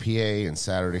huge PA and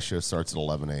Saturday show starts at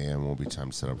 11 a.m., won't be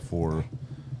time to set up for.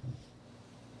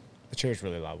 The chair's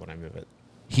really loud when I move it.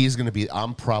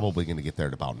 I'm probably going to get there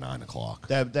at about 9 o'clock.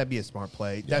 That'd be a smart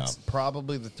play. Yeah. That's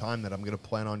probably the time that I'm going to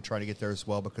plan on trying to get there as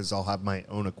well, because I'll have my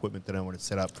own equipment that I want to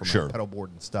set up for Sure. my pedal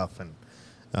board and stuff, and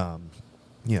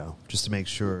just to make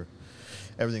sure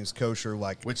everything's kosher.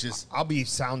 Which is, I'll be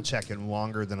sound checking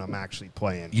longer than I'm actually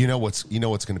playing. You know what's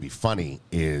going to be funny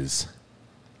is,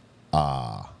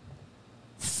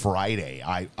 Friday.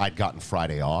 I'd gotten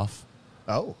Friday off.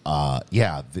 Oh,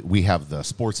 We have the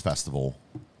sports festival.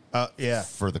 yeah,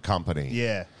 For the company.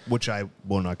 yeah. Which I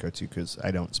will not go to because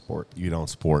I don't sport. You don't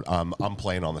sport. I'm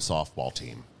playing on the softball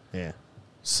team. Yeah.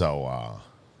 So,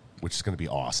 which is going to be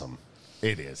awesome.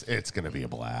 It is. It's going to be a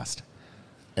blast.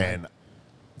 And,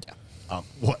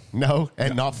 what? No?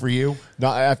 And not for you?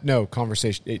 No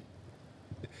conversation.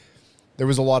 There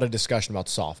was a lot of discussion about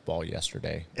softball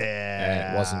yesterday.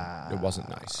 And it wasn't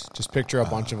nice. Just picture a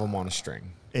bunch of them on a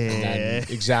string. And then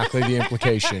exactly the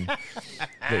implication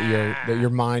that your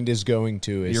mind is going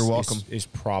to is, You're welcome. is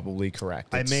probably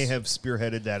correct. I may have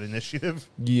spearheaded that initiative.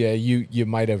 Yeah, you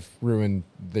might have ruined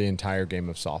the entire game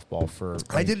of softball for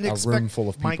I didn't a expect room full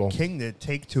of people. Mike King to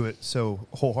take to it so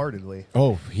wholeheartedly.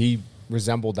 Oh, he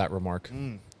resembled that remark.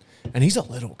 And he's a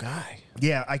little guy.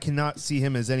 Yeah, I cannot see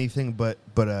him as anything but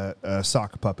a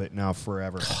sock puppet now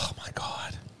forever. Oh, my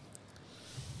God.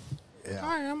 Yeah.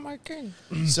 I am Mike King.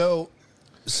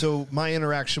 So my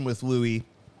interaction with Louis,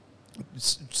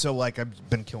 so like I've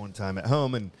been killing time at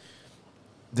home, and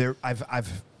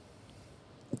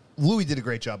Louis did a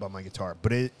great job on my guitar,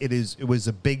 but it was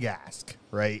a big ask,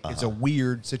 right? It's a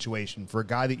weird situation for a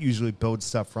guy that usually builds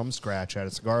stuff from scratch out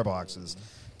of cigar boxes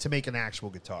to make an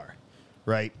actual guitar,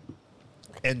 right?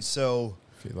 And so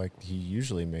I feel like he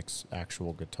usually makes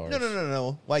actual guitars.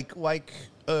 no, like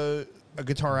a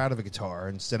guitar out of a guitar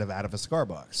instead of out of a cigar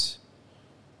box.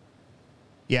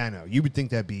 Yeah, I know. You would think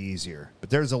that'd be easier, but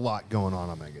there's a lot going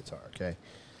on my guitar, okay?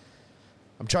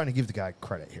 I'm trying to give the guy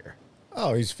credit here.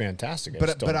 Oh, he's fantastic.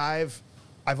 But I've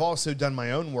also done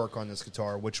my own work on this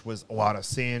guitar, which was a lot of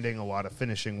sanding, a lot of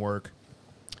finishing work.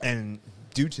 And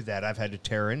due to that, I've had to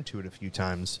tear into it a few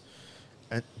times.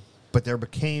 But there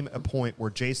became a point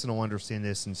where Jason will understand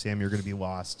this, and Sam, you're going to be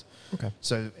lost. Okay.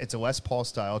 So it's a Les Paul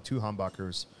style, 2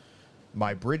 humbuckers.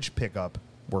 My bridge pickup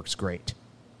works great.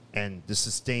 And the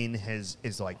sustain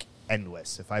is like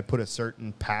endless. If I put a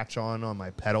certain patch on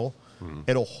my pedal,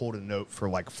 it'll hold a note for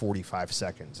like 45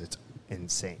 seconds. It's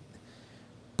insane.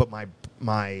 But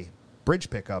my bridge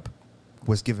pickup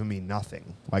was giving me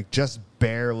nothing, like just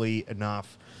barely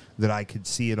enough that I could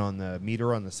see it on the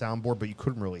meter on the soundboard, but you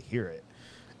couldn't really hear it.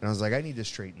 And I was like, I need to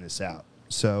straighten this out.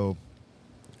 So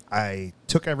I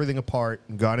took everything apart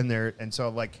and got in there, and so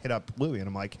I like hit up Louie, and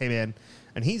I'm like, hey man,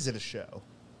 and he's at a show.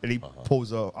 And he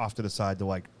pulls off to the side to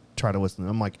like try to listen.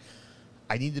 I'm like,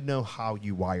 I need to know how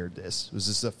you wired this. Was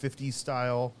this a 50s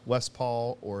style Les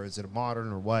Paul, or is it a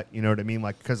modern, or what? You know what I mean?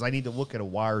 Like, because I need to look at a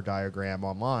wire diagram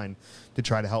online to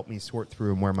try to help me sort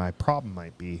through and where my problem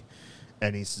might be.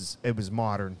 And he says it was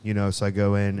modern, so I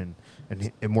go in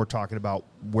and we're talking about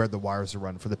where the wires are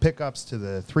run for the pickups to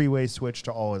the 3-way switch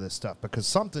to all of this stuff, because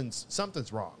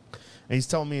something's wrong. And he's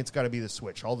telling me it's got to be the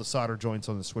switch. All the solder joints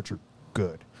on the switch are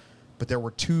good. But there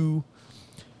were two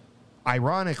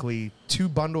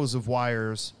bundles of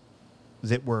wires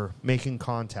that were making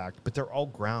contact, but they're all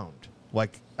ground.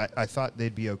 Like, I thought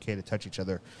they'd be okay to touch each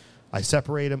other. I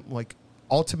separate them. Like,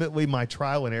 ultimately, my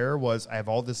trial and error was I have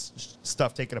all this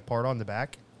stuff taken apart on the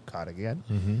back. Caught again.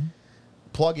 Mm-hmm.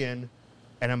 Plug in,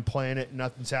 and I'm playing it, and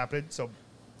nothing's happening. So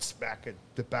smack at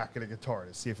the back of the guitar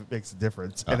to see if it makes a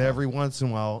difference. And every once in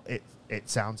a while, it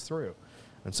sounds through.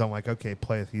 And so I'm like, okay,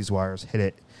 play with these wires, hit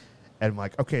it. And I'm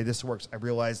like, okay, this works. I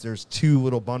realize there's 2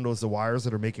 little bundles of wires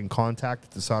that are making contact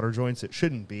at the solder joints. It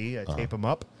shouldn't be. I tape them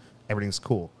up. Everything's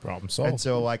cool. Problem solved. And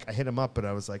so, like, I hit him up, but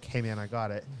I was like, hey, man, I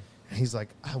got it. And he's like,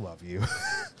 I love you.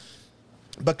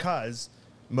 Because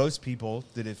most people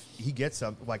that if he gets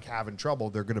something, like, having trouble,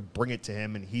 they're going to bring it to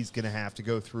him, and he's going to have to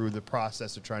go through the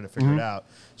process of trying to figure it out.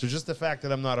 So just the fact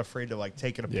that I'm not afraid to, like,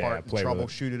 take it apart and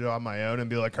troubleshoot it on my own and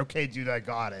be like, okay, dude, I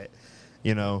got it.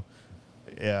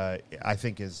 I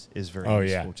think is very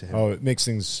useful to him. Oh, it makes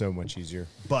things so much easier.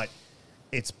 But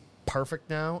it's perfect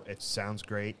now. It sounds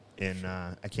great, and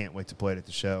I can't wait to play it at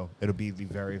the show. It'll be the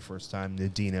very first time the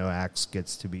Dino Axe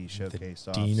gets to be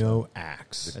showcased. Dino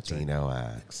Axe. The Dino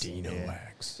Axe. Dino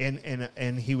Axe. And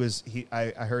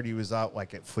I heard he was out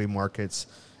like at flea markets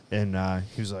and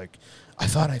he was like, I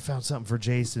thought I found something for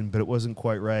Jason, but it wasn't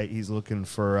quite right. He's looking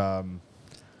for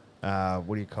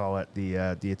what do you call it?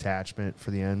 The attachment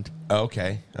for the end.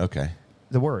 Okay.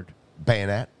 The word.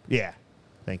 Bayonet. Yeah.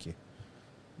 Thank you.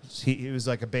 He was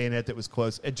like a bayonet that was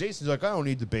close. And Jason's like, I don't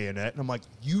need the bayonet. And I'm like,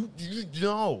 you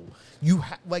know.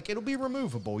 Like, it'll be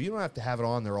removable. You don't have to have it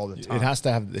on there all the time. It has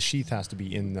to have, the sheath has to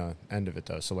be in the end of it,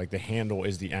 though. So, like, the handle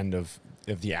is the end of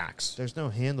the axe. There's no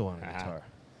handle on a guitar.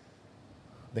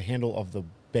 The handle of the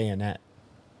bayonet.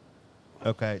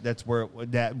 Okay, that's where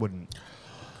that wouldn't.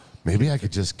 Maybe I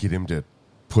could just get him to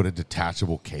put a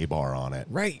detachable K-bar on it.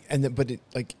 Right, and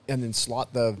then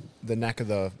slot the neck of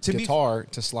the guitar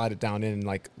to slide it down in and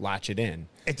like latch it in.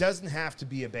 It doesn't have to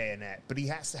be a bayonet, but he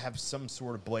has to have some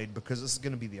sort of blade because this is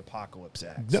going to be the Apocalypse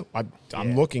axe. No,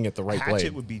 I'm looking at the right blade.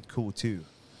 Hatchet would be cool too,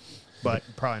 but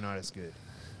probably not as good.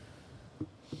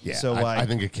 Yeah, so I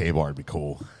think a K-bar would be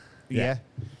cool. Yeah.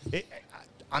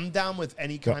 I'm down with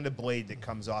any kind of blade that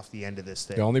comes off the end of this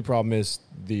thing. The only problem is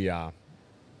the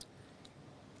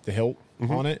hilt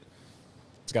on it.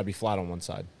 It's got to be flat on one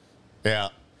side. Yeah.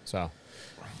 So,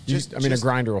 a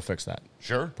grinder will fix that.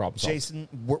 Sure. Problem solved. Jason,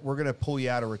 we're going to pull you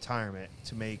out of retirement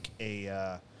to make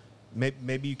a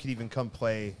maybe you could even come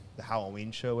play the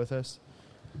Halloween show with us.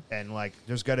 And, like,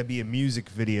 there's got to be a music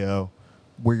video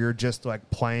where you're just, like,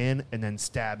 playing and then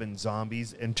stabbing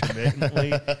zombies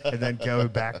intermittently and then go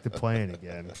back to playing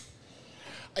again.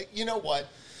 You know what?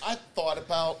 I thought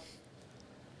about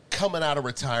coming out of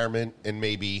retirement and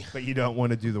maybe... But you don't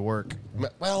want to do the work.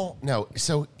 Well, no.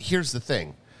 So here's the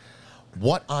thing.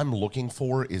 What I'm looking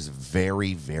for is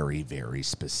very, very, very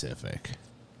specific,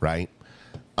 right?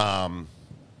 I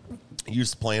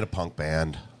used to play in a punk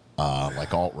band,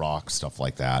 like alt rock, stuff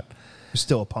like that. You're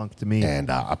still a punk to me. And,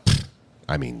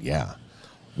 I mean, yeah.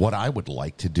 What I would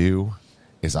like to do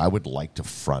is I would like to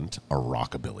front a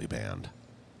rockabilly band.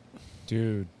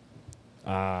 Dude,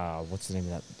 what's the name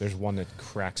of that? There's one that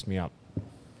cracks me up.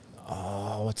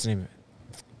 Oh, what's the name of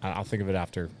it? I'll think of it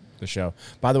after the show.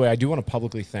 By the way, I do want to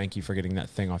publicly thank you for getting that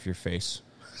thing off your face.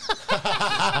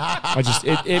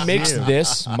 It makes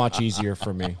this much easier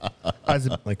for me.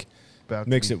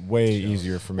 Makes it way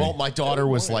easier for me. Well, my daughter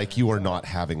was like, you are not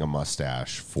having a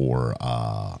mustache for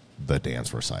the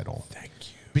dance recital. Thank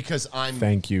you. Because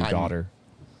Thank you, daughter.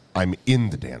 I'm in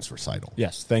the dance recital.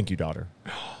 Yes, thank you, daughter.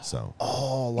 So.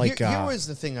 Oh, here was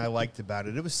the thing I liked about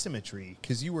it. It was symmetry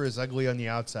because you were as ugly on the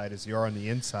outside as you are on the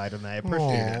inside, and I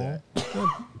appreciated that.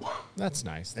 That's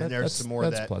nice. And there's some more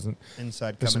of that pleasant.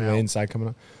 Inside There's coming some out. inside coming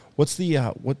out. What's the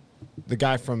the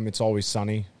guy from It's Always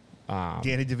Sunny?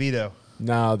 Danny DeVito.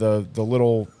 No, the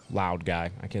little loud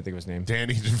guy. I can't think of his name.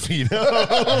 Danny DeVito.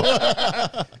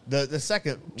 The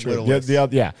second Sure.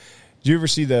 littlest. Yeah. Do you ever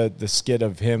see the skit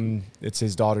of him? It's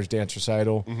his daughter's dance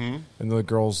recital, and the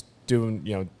girl's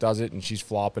does it, and she's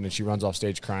flopping, and she runs off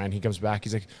stage crying. He comes back.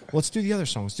 He's like, "Let's do the other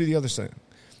song. Let's do the other song."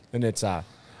 And it's I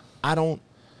don't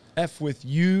F with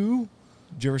you.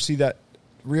 Did you ever see that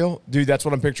reel? Dude, that's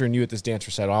what I'm picturing you at this dance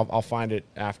recital. I'll find it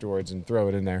afterwards and throw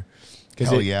it in there.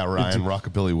 Hell yeah, Ryan.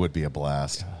 Rockabilly would be a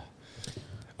blast.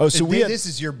 Oh, so this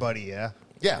is your buddy, yeah?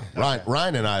 Yeah,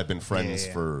 Ryan and I have been friends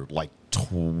for like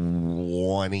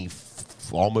 20,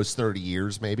 almost 30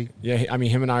 years, maybe. Yeah, I mean,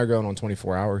 him and I are going on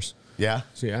 24 hours. Yeah?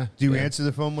 So, yeah. Do you answer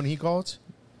the phone when he calls?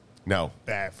 No.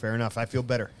 Fair enough. I feel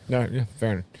better. No, yeah,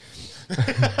 fair enough.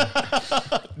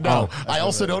 No. I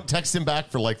also don't text him back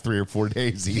for like 3 or 4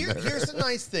 days either. Here's the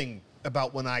nice thing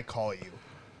about when I call you.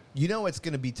 You know it's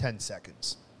going to be 10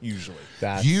 seconds, usually.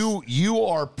 You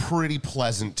are pretty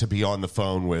pleasant to be on the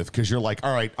phone with because you're like,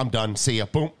 all right, I'm done. See ya.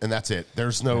 Boom. And that's it.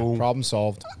 There's no... Problem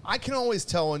solved. I can always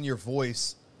tell in your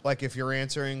voice, like if you're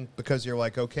answering, because you're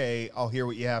like, okay, I'll hear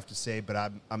what you have to say, but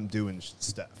I'm doing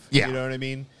stuff. Yeah. You know what I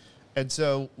mean? And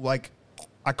so, like,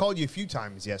 I called you a few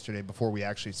times yesterday before we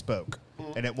actually spoke,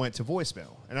 and it went to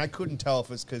voicemail. And I couldn't tell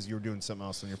if it's because you were doing something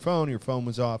else on your phone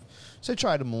was off. So I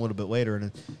tried them a little bit later,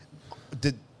 and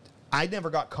I never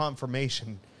got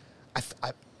confirmation.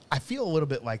 I feel a little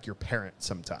bit like your parent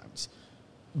sometimes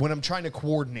when I'm trying to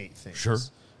coordinate things. Sure.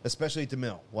 Especially at the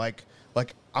mill. Like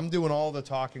I'm doing all the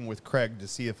talking with Craig to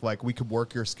see if like we could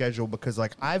work your schedule because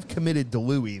like I've committed to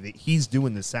Louie that he's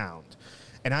doing the sound.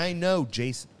 And I know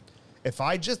Jason. If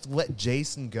I just let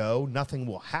Jason go, nothing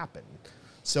will happen.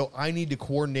 So I need to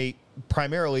coordinate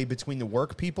primarily between the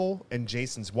work people and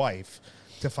Jason's wife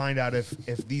to find out if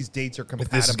these dates are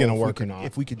compatible. If this is going to work or not.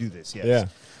 If we could do this, yes. Yeah.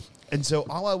 And so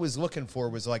all I was looking for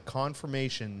was like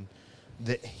confirmation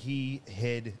that he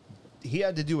had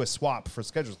to do a swap for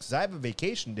schedules because I have a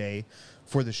vacation day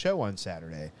for the show on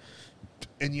Saturday.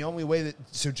 And the only way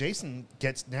so Jason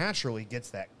naturally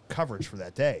gets that coverage for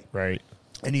that day. Right.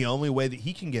 And the only way that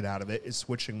he can get out of it is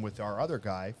switching with our other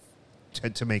guy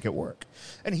to make it work.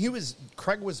 And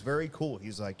Craig was very cool.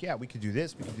 He's like, yeah, we could do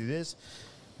this. We could do this.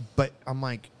 But I'm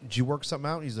like, did you work something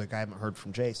out? He's like, I haven't heard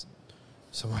from Jason.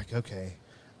 So I'm like, okay.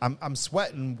 I'm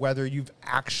sweating whether you've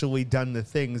actually done the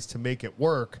things to make it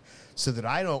work so that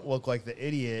I don't look like the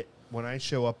idiot when I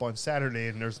show up on Saturday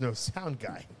and there's no sound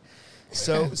guy.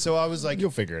 So I was like,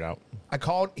 You'll figure it out. I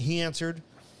called. He answered,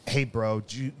 hey, bro,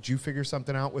 did you figure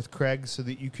something out with Craig so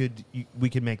that we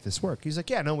could make this work? He's like,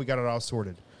 yeah, no, we got it all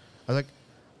sorted. I was like,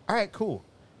 all right, cool.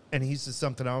 And he says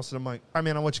something else, and I'm like, all right,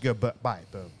 man, I'll let you go, but bye,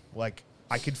 boom. Like,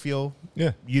 I could feel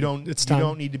you don't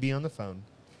need to be on the phone.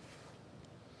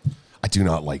 I do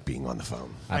not like being on the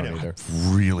phone. I don't either.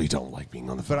 Really don't like being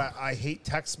on the phone. But I hate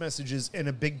text messages, and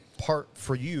a big part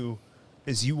for you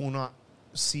is you will not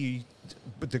see.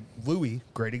 But Louis,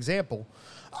 great example.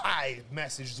 I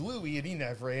messaged Louis, and he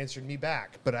never answered me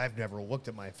back. But I've never looked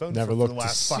at my phone for the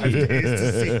last 5 days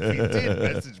to see if he did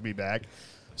message me back.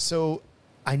 So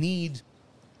I need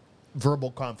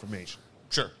verbal confirmation.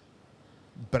 Sure.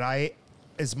 But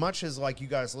as much as like you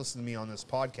guys listen to me on this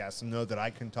podcast and know that I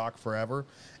can talk forever,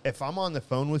 if I'm on the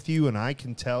phone with you and I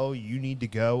can tell you need to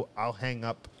go, I'll hang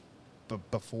up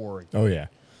before Oh, yeah.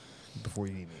 you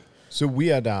need me. So we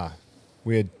had a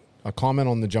comment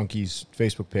on the Junkies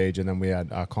Facebook page, and then we had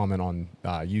a comment on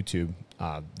YouTube.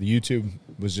 The YouTube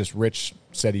was just Rich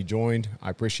said he joined. I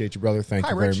appreciate you, brother. Thank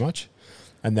you Rich. very much.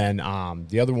 And then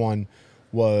the other one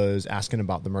was asking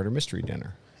about the murder mystery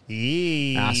dinner.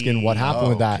 Asking what happened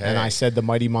with that. And I said the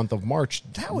mighty month of March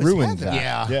ruined Heather.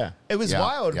 that. Yeah. It was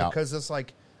wild because it's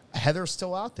like Heather's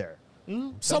still out there.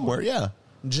 Somewhere, yeah.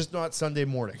 Just not Sunday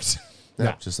mornings.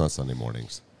 Yeah, just not Sunday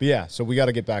mornings. But yeah, so we got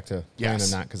to get back to planning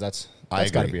Yes. that because that's I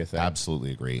got to agree. be a thing.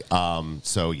 Absolutely agree.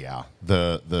 So yeah,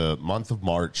 the month of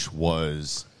March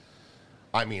was,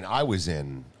 I mean, I was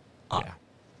in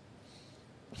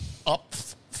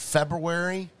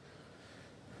February.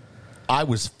 I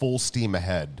was full steam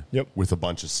ahead with a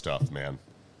bunch of stuff, man.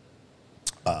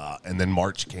 And then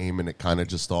March came and it kind of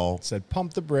just all Said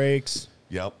pump the brakes.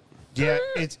 Yep. Yeah,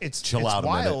 it's Chill out a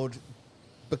minute. wild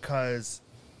because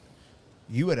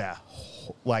you had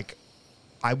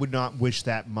I would not wish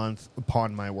that month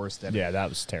upon my worst enemy. Yeah, that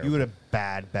was terrible. You had a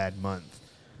bad month,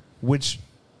 which,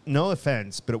 no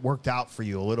offense, but it worked out for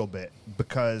you a little bit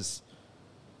because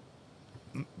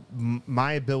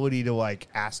my ability to like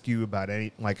ask you about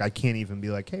any, like I can't even be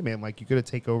like, hey man, like you got to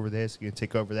take over this, you got to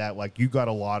take over that. Like you got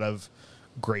a lot of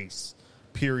grace,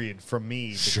 period, from me.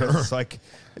 Because it's like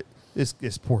this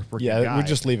poor freaking guy. We're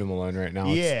just leave him alone right now.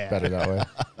 Yeah. It's better that way.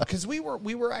 Because we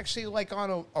were actually like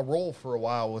on a roll for a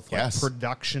while with like Yes.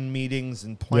 production meetings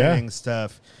and planning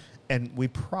stuff, and we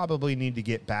probably need to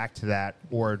get back to that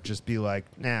or just be like,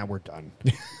 nah, we're done.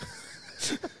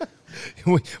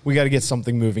 we got to get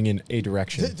something moving in a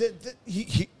direction.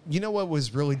 You know what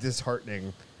was really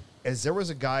disheartening is there was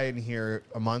a guy in here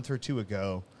a month or two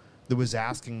ago that was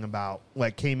asking about,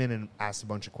 like, came in and asked a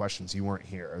bunch of questions. You weren't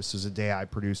here. This was a day I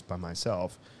produced by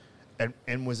myself,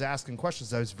 and was asking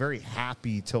questions. I was very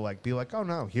happy to like be like, oh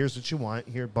no, here's what you want.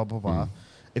 Here, blah blah blah.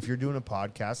 If you're doing a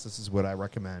podcast, this is what I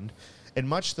recommend. And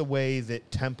much the way that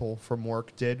Temple from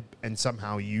work did, and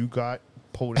somehow you got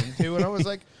pulled into, and I was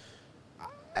like,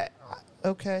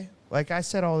 okay, like I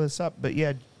set all this up, but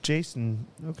yeah, Jason,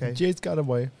 okay. Jay's got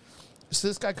away. So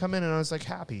this guy come in, and I was like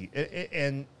happy.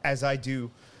 And as I do,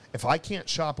 if I can't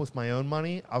shop with my own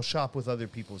money, I'll shop with other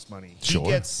people's money. Sure.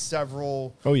 He gets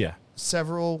several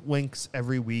links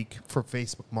every week for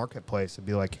Facebook Marketplace and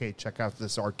be like, hey, check out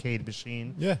this arcade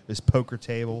machine, this poker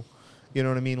table. You know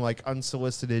what I mean? Like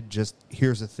unsolicited, just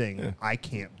here's a thing I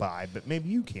can't buy, but maybe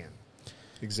you can.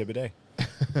 Exhibit A.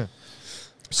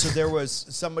 So there was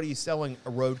somebody selling a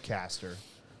Roadcaster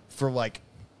for like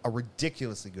a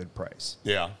ridiculously good price.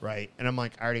 Yeah. Right. And I'm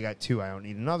like, I already got two. I don't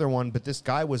need another one. But this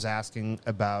guy was asking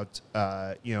about,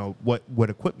 what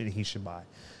equipment he should buy.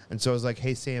 And so I was like,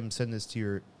 hey, Sam, send this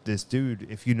to this dude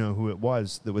if you know who it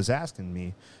was that was asking me.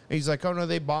 And he's like, oh, no,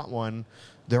 they bought one.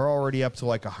 They're already up to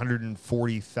like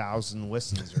 140,000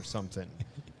 listens or something.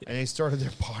 And they started their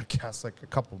podcast like a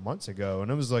couple months ago.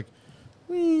 And I was like,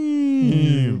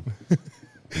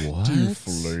 What?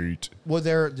 Deflate. well,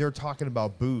 they're talking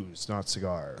about booze, not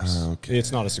cigars. Okay.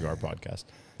 It's not a cigar podcast.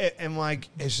 And like,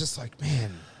 it's just like,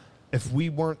 man, if we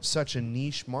weren't such a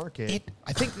niche market,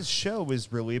 I think this show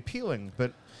is really appealing.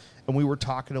 And we were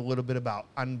talking a little bit about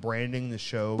unbranding the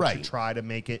show to try to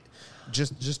make it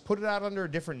just put it out under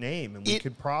a different name, and we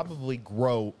could probably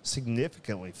grow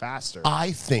significantly faster.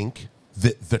 I think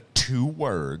that the two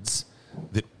words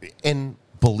that, and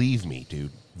believe me,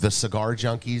 dude, the Cigar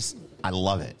Junkies I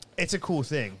love it. It's a cool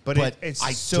thing, but it's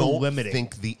I so don't limiting.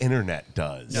 think the internet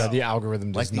does. Yeah, the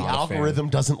algorithm does Like the not. algorithm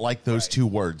doesn't like those two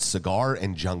words, cigar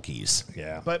and junkies.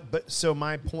 Yeah. But so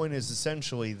my point is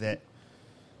essentially that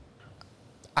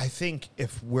I think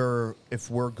if we're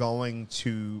going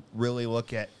to really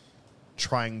look at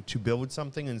trying to build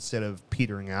something instead of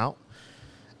petering out,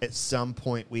 at some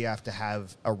point we have to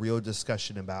have a real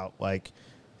discussion about, like,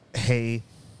 hey,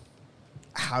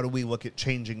 how do we look at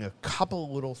changing a couple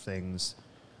of little things?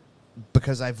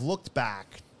 Because I've looked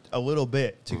back a little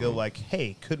bit to go like,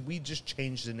 hey, could we just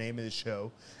change the name of the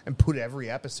show and put every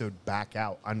episode back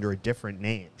out under a different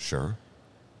name? Sure.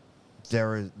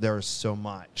 There is so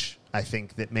much, I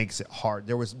think, that makes it hard.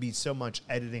 There would be so much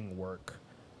editing work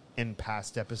in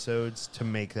past episodes to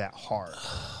make that hard.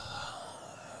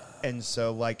 And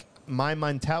so, like, my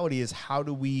mentality is, how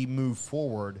do we move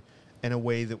forward in a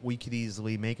way that we could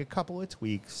easily make a couple of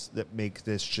tweaks that make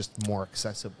this just more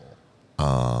accessible?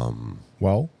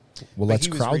 Well, let's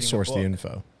he was reading a crowdsource the book.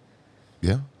 info.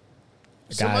 Yeah.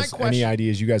 So my Guys, any question-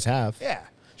 ideas you guys have? Yeah.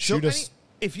 Shoot So us.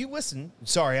 if you listen,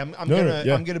 sorry, I'm No, gonna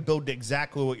yeah. I'm gonna build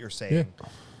exactly what you're saying. Yeah.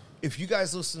 If you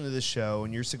guys listen to this show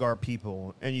and you're cigar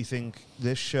people and you think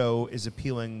this show is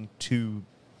appealing to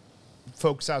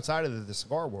folks outside of the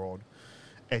cigar world,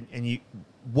 and you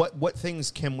what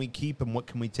things can we keep and what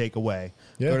can we take away?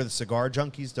 Yeah. Go to the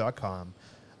cigarjunkies.com.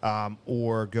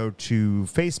 Or go to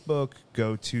Facebook,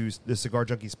 go to the Cigar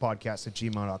Junkies Podcast at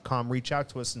gmail.com. Reach out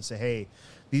to us and say, hey,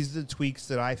 these are the tweaks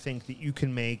that I think that you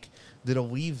can make that'll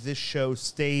leave this show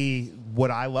stay what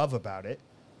I love about it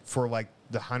for like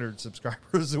the 100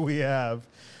 subscribers that we have,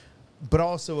 but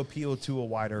also appeal to a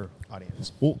wider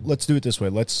audience. Well, let's do it this way.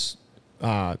 Let's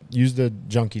use the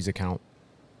Junkies account,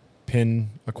 pin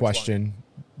a question,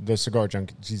 the Cigar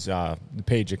Junkies, the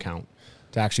page account,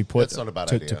 to actually put That's not a bad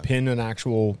to idea. pin an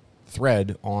actual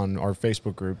thread on our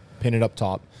Facebook group, pin it up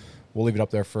top. We'll leave it up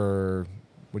there for,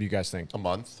 what do you guys think? A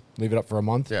month. Leave it up for a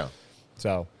month? Yeah.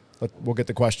 So we'll get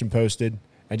the question posted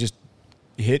and just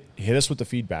hit us with the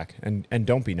feedback, and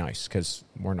don't be nice, because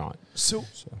we're not. So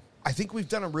I think we've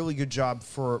done a really good job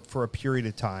for a period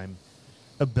of time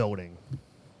of building.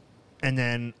 And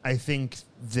then I think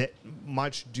that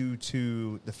much due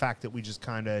to the fact that we just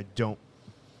kind of don't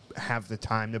have the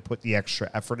time to put the extra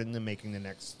effort into making the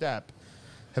next step,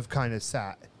 have kind of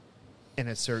sat in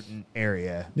a certain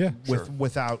area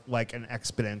without like an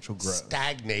exponential growth.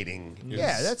 Stagnating.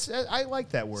 Yeah, I like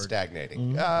that word.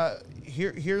 Stagnating.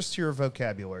 Here's to your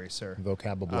vocabulary, sir.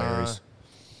 Vocabularies.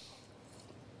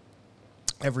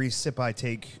 Every sip I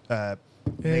take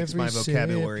makes my Every sip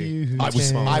vocabulary. you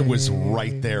I was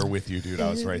right there with you, dude. I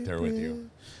was right there with you.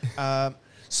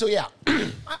 So yeah,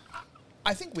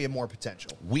 I think we have more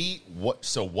potential.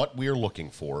 what we're looking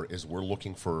for is we're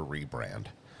looking for a rebrand.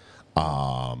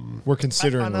 We're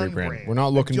considering An rebrand. unbrand. We're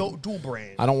not looking. Dual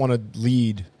brand. I don't want to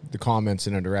lead the comments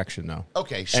in a direction, though.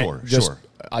 Okay, sure, And just sure.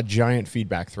 a giant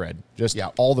feedback thread. Just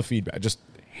all the feedback. Just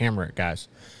hammer it, guys.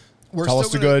 We're Tell us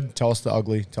still the gonna- good. Tell us the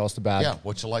ugly. Tell us the bad. Yeah,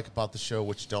 what you like about the show,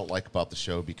 what you don't like about the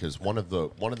show, because one of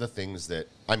the things that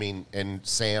and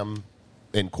Sam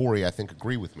and Cory, I think,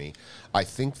 agree with me. I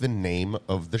think the name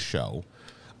of the show,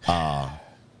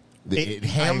 it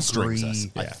hamstrings us.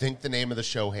 agree. I think the name of the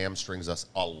show hamstrings us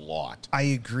a lot. I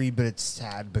agree, but it's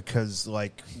sad because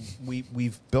like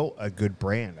we've built a good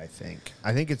brand. I think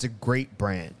it's a great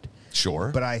brand.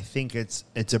 Sure, But I think it's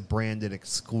a brand that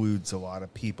excludes a lot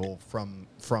of people from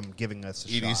giving us a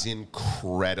shot. it is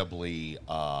incredibly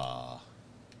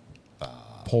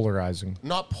Polarizing.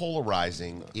 not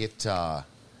polarizing. It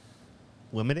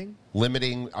Limiting?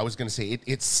 limiting. I was going to say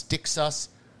it sticks us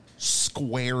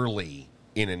squarely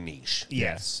in a niche.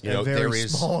 Yes. You know, a very there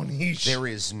is small niche. There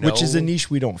is no, Which is a niche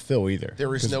we don't fill either.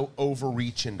 There is 'Cause- no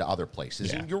overreach into other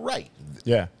places. Yeah. And you're right.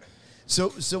 Yeah.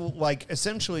 So like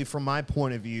essentially from my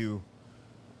point of view,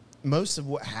 most of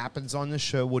what happens on this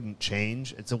show wouldn't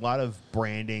change. It's a lot of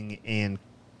branding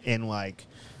and like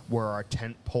where our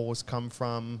tent poles come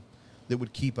from that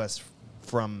would keep us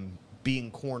from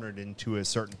being cornered into a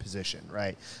certain position,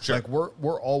 right? Sure. Like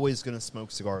we're always going to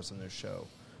smoke cigars on this show.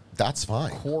 That's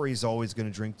fine. Cory's always going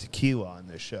to drink tequila on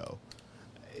this show.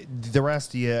 The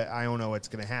rest of you, I don't know what's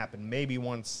going to happen. Maybe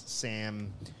once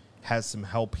Sam has some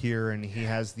help here and he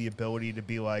has the ability to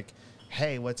be like,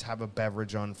 hey, let's have a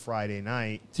beverage on Friday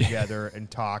night together and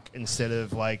talk instead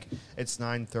of like it's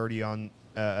 9:30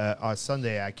 on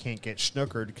Sunday. I can't get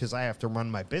snookered because I have to run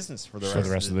my business for the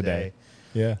rest of the day.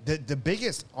 Yeah. The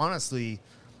biggest, honestly,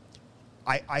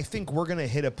 I think we're going to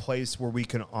hit a place where we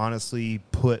can honestly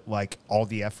put like all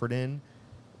the effort in,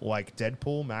 like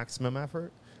Deadpool, maximum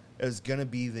effort, is going to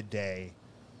be the day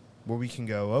where we can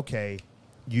go, okay,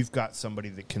 you've got somebody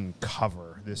that can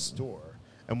cover this store,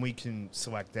 and we can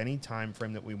select any time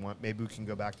frame that we want. Maybe we can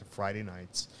go back to Friday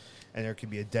nights, and there could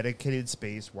be a dedicated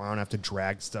space where I don't have to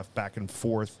drag stuff back and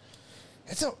forth.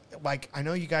 It's I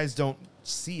know you guys don't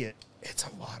see it. It's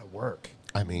a lot of work.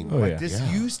 I mean, This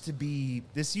used to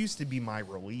be my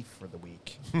relief for the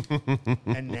week,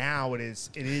 and now it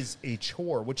is a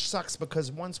chore, which sucks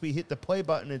because once we hit the play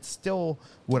button, it's still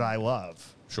what I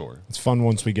love. sure. It's fun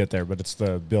once we get there, but it's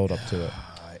the build up to it.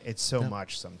 It's so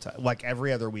much sometimes. Like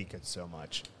every other week, it's so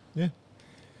much. Yeah.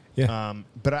 Yeah.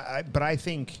 But I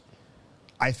think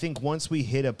once we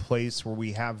hit a place where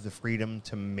we have the freedom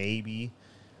to maybe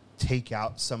take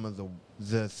out some of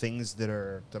the things that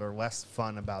are less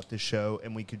fun about the show,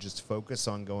 and we could just focus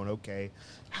on going, okay,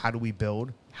 how do we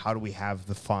build? How do we have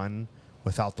the fun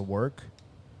without the work?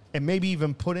 And maybe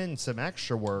even put in some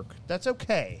extra work. That's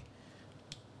okay.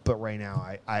 But right now,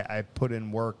 I put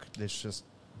in work that's just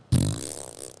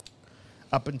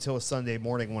up until a Sunday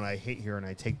morning when I hit here and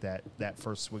I take that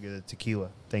first swig of the tequila.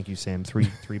 Thank you, Sam.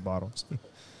 Three bottles.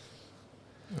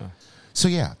 So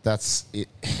yeah, that's it.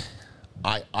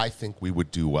 I think we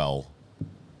would do well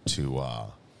to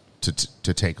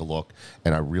take a look,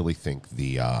 and I really think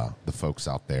the folks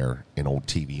out there in old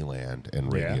TV land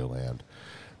and radio land.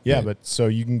 Yeah, but so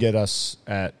you can get us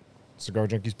at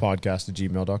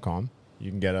cigarjunkiespodcast@gmail.com. You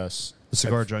can get us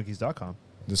TheCigarJunkies.com.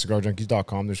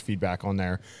 TheCigarJunkies.com. There's feedback on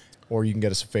there. Or you can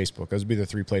get us at Facebook. Those would be the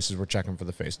three places we're checking for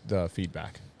the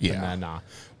feedback. Yeah. And then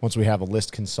once we have a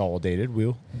list consolidated,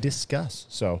 we'll discuss.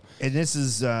 So, And this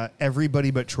is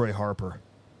everybody but Troy Harper.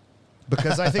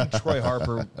 Because I think Troy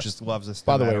Harper just loves us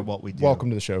no by the matter way, what we do. welcome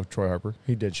to the show, Troy Harper.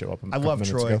 He did show up. I love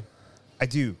Troy. I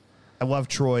do. I love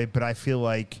Troy, but I feel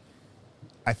like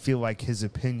his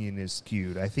opinion is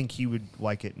skewed. I think he would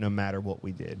like it no matter what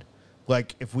we did.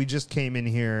 Like, if we just came in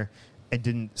here and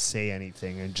didn't say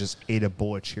anything and just ate a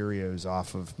bowl of Cheerios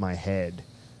off of my head,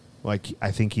 like,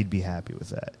 I think he'd be happy with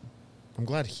that. I'm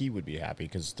glad he would be happy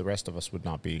because the rest of us would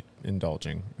not be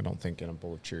indulging, I don't think, in a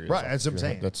bowl of Cheerios. Right, that's what I'm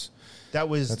saying. That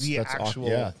was the actual...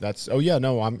 Yeah, that's... Oh, yeah,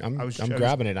 no, I'm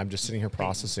grabbing it. I'm just sitting here painting-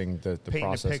 processing the painting a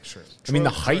process. picture. I mean, the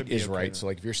Troy would height be is okay right, with so,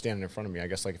 like, if you're standing in front of me, I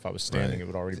guess, like, if I was standing, it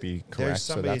would already be correct. There's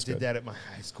somebody so that's that did good. that at my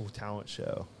high school talent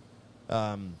show.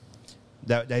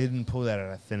 That they didn't pull that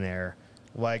out of thin air.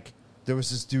 Like, there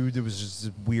was this dude that was just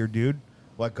this weird dude.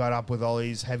 Like, got up with all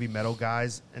these heavy metal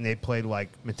guys, and they played, like,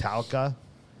 Metallica.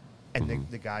 And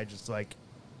the guy just, like,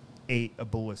 ate a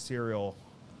bowl of cereal.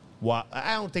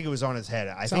 I don't think it was on his head.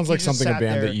 I Sounds think like he just something a sat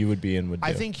band there. that you would be in would do.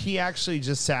 I think he actually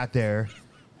just sat there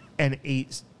and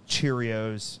ate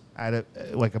Cheerios out of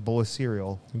like a bowl of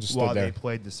cereal And just stood while there. they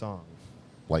played the song.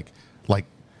 Like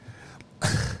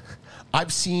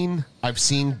I've seen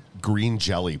green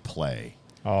jelly play,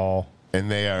 Oh,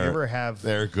 and ever have-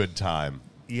 they're a good time.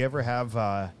 You ever have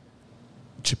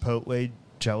Chipotle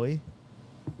jelly?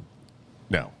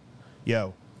 No.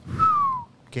 Yo,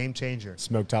 game changer.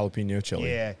 smoked jalapeno chili.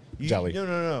 Yeah, Jelly.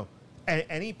 No.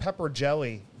 Any pepper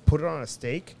jelly, put it on a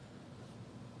steak.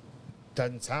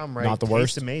 Doesn't sound right. Not the Tastes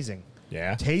worst. amazing.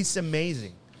 Yeah. Tastes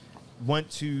amazing. Went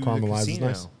to the Caramelized is casino.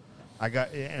 nice.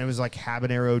 And it was like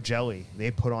habanero jelly.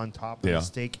 They put on top of Yeah. the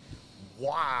steak.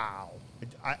 Wow.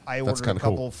 I That's ordered a kinda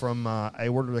couple cool. from. I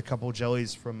ordered a couple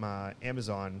jellies from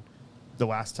Amazon. The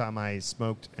last time I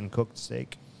smoked and cooked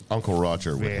steak. Uncle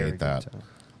Roger would Very hate good that. time.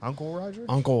 Uncle Roger.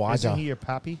 Uncle Isn't Roger. he your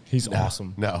pappy? He's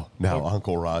awesome. No,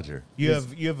 Uncle Roger. You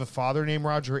have a father named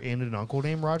Roger and an uncle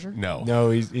named Roger. No. No,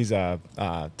 he's a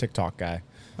TikTok guy.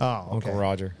 Oh, okay. Uncle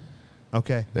Roger.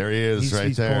 Okay. There he is,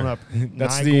 He's there. pulling up.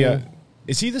 That's Nigel.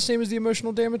 Is he the same as the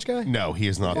emotional damage guy? No, he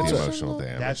is not the emotional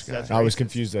damage That's guy. I was racist.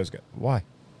 confused. Those guys. Why?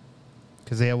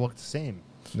 Because they all look the same.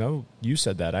 No, you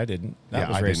said that. I didn't. That Yeah,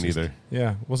 was I didn't racist. either.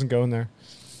 Yeah, wasn't going there.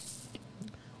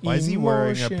 Why is he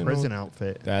wearing a Emotional- prison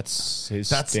outfit? That's his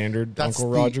standard that's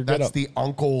Uncle the- Roger That's getup. the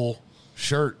uncle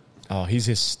shirt. Oh, he's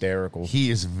hysterical. He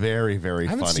is very, very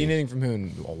I haven't funny. seen anything from him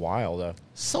in a while though.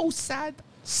 So sad.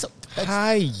 So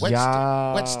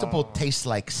Vegetable taste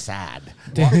like sad.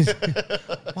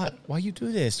 Why you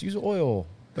do this? Use oil.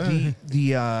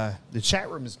 The chat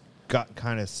room's got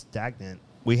kind of stagnant.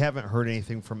 We haven't heard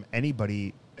anything from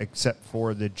anybody except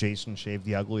for the Jason shaved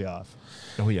the ugly off.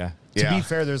 Oh yeah. To Yeah. be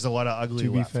fair, there's a lot of ugly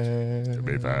To be left. fair. To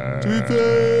be fair. To be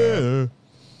fair.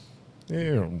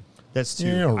 Yeah. That's two.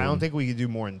 Yeah. I don't think we could do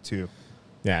more than two.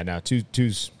 Yeah, no,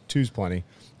 two's plenty.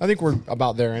 I think we're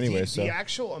about there anyway. The So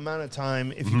actual amount of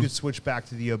time, if you could switch back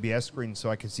to the OBS screen so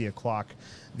I could see a clock,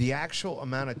 the actual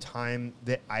amount of time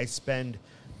that I spend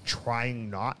trying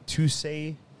not to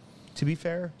say, to be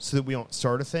fair, so that we don't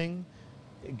start a thing,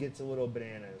 it gets a little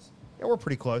bananas. Yeah, we're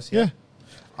pretty close. yeah,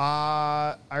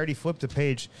 I already flipped a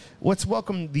page. Let's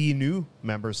welcome the new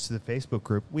members to the Facebook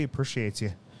group. We appreciate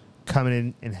you coming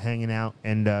in and hanging out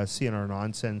and seeing our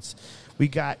nonsense. We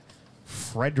got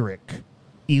Frederick,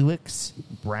 Elix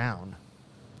Brown,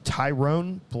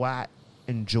 Tyrone Blatt,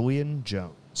 and Julian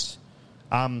Jones.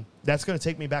 That's going to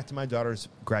take me back to my daughter's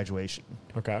graduation.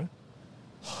 Okay.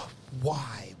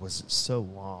 Why was it so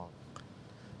long?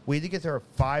 We had to get there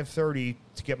at 5:30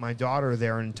 to get my daughter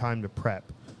there in time to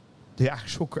prep. The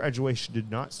actual graduation did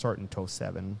not start until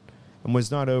 7 and was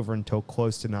not over until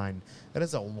close to 9. That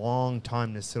is a long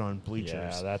time to sit on bleachers.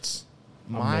 Yeah, that's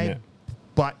a My minute.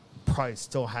 butt probably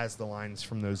still has the lines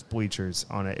from those bleachers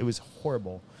on it. It was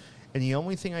horrible. And the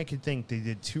only thing I could think, they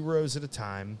did 2 rows at a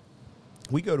time.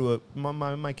 We go to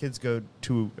my kids go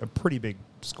to a pretty big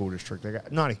school district. They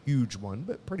got, not a huge one,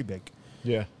 but pretty big.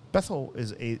 Yeah. Bethel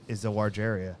is a large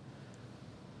area.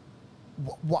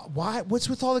 Why? What's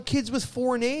with all the kids with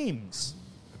 4 names?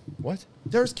 What?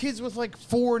 There's kids with like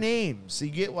 4 names. So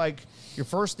you get like your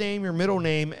first name, your middle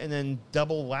name, and then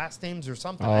double last names or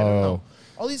something. I don't know.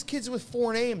 All these kids with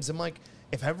 4 names. I'm like,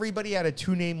 if everybody had a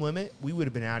 2-name limit, we would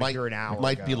have been out of here an hour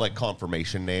Might ago. be like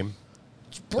confirmation name.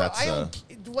 Bro, That's, I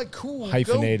don't like cool.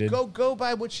 Hyphenated. Go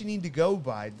by what you need to go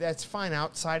by. That's fine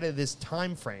outside of this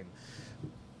time frame.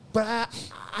 But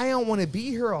I don't want to be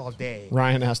here all day.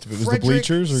 Ryan asked if it was Frederick the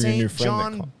bleachers or your St. new friend.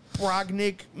 John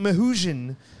Brognick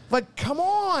Mahusian. Like, come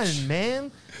on,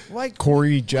 man. Like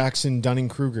Cory Jackson Dunning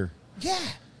Kruger. yeah,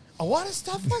 a lot of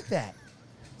stuff like that.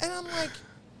 And I'm like,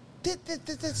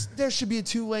 there should be a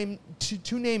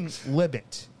two-name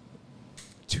limit.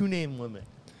 2-name limit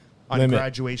on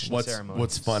graduation ceremonies.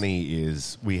 What's funny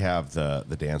is we have the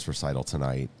dance recital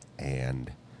tonight,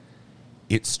 and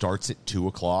it starts at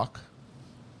 2:00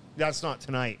 That's not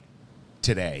tonight.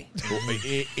 today.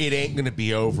 it ain't going to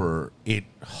be over.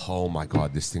 Oh my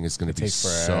God, this thing is going to be takes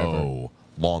so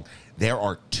long. There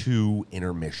are 2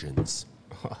 intermissions.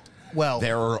 Well,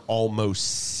 There are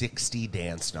almost 60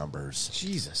 dance numbers.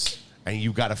 Jesus. And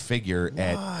you got to figure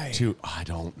Why? at 2. I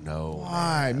don't know.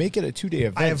 Why? Make it a 2-day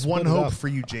event. I have one Split it hope up. for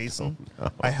you, Jason.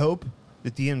 I hope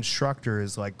that the instructor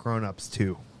is like Grown Ups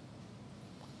too.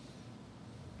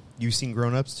 You seen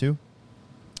Grown Ups too?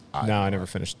 No, I never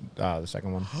finished the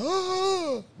second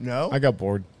one. No. I got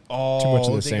bored. Oh, Too much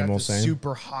of the they same got old the same.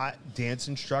 super hot dance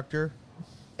instructor,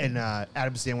 and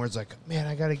Adam Sandler's like, man,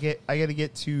 I gotta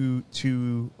get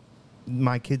to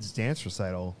my kid's dance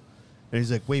recital, and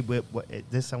he's like, wait, what?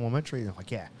 This elementary? And I'm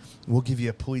like, yeah, we'll give you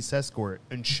a police escort,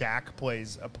 and Shaq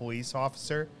plays a police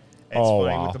officer. And it's funny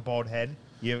wow. with the bald head.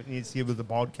 You need to see him with the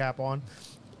bald cap on.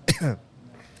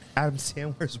 Adam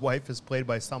Sandler's wife is played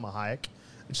by Salma Hayek,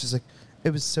 and she's like, it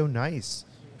was so nice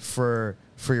for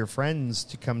your friends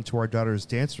to come to our daughter's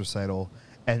dance recital,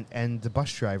 and the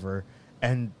bus driver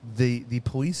and the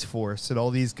police force and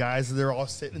all these guys, they're all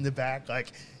sitting in the back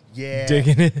like, yeah,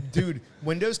 Digging it. dude.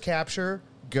 Windows capture,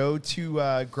 go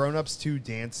to Grown Ups 2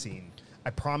 dance scene. I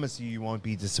promise you won't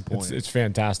be disappointed. It's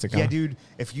fantastic. Yeah, huh? dude.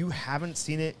 If you haven't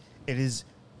seen it, it is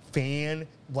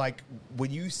like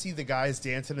when you see the guys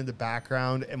dancing in the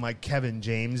background and like Kevin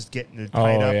James getting it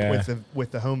tied up yeah.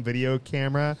 with the home video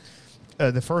camera.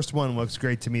 The first one looks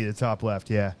great to me, the top left.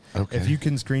 Yeah. Okay. If you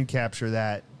can screen capture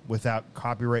that without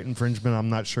copyright infringement, I'm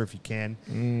not sure if you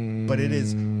can, but it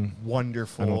is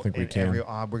wonderful. I don't think we And can.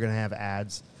 we're gonna have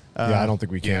ads. Yeah, I don't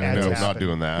think we can. ads No, happen. not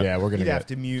doing that. Yeah, we're gonna You'd get have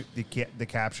to mute the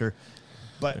capture,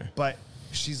 but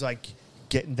she's like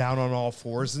getting down on all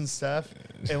fours and stuff,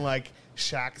 and like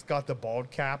Shaq's got the bald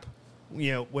cap,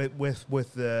 you know,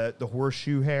 with the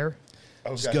horseshoe hair,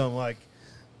 just going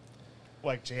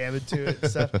like jamming to it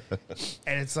and stuff,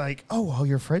 and it's like, oh, well,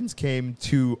 your friends came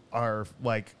to our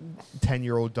like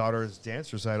 10-year-old daughter's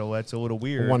dance recital. That's a little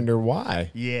weird. wonder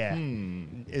why. Yeah,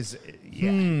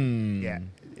 yeah.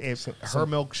 Her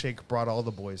milkshake brought all the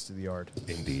boys to the yard.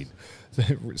 Indeed.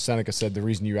 Seneca said the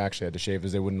reason you actually had to shave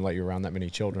is they wouldn't let you around that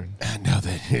many children. No,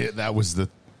 that was the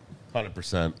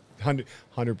 100%. 100%.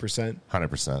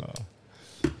 100%.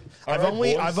 I've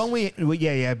only,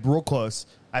 real close.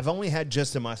 I've only had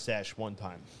just a mustache one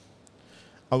time.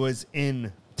 I was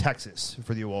in Texas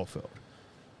for the oil field,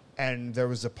 and there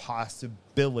was a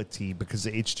possibility because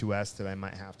of H2S that I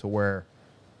might have to wear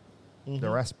the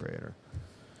respirator,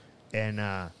 and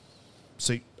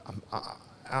so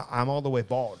I'm all the way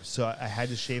bald, so I had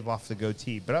to shave off the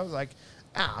goatee. But I was like,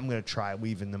 I'm gonna try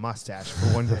leaving the mustache for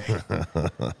one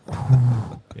day.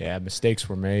 Yeah, mistakes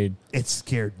were made. It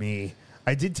scared me.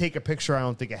 I did take a picture. I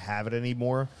don't think I have it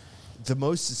anymore. The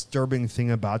most disturbing thing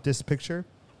about this picture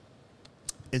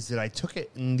is that I took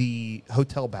it in the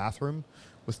hotel bathroom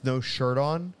with no shirt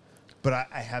on, but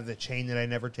I have the chain that I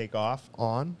never take off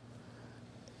on.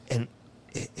 And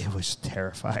it was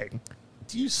terrifying.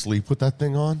 Do you sleep with that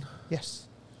thing on? Yes.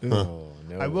 Oh,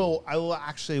 no. I will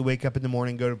actually wake up in the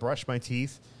morning, go to brush my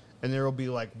teeth, and there will be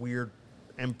like weird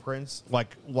imprints,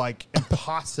 like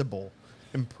impossible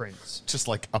imprints. Just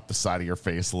like up the side of your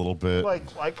face a little bit. Like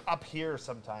up here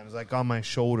sometimes, like on my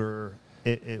shoulder,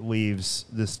 it leaves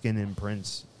the skin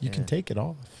imprints. You can take it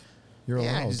off. You're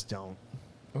Yeah, allowed. I just don't.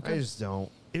 Okay. I just don't.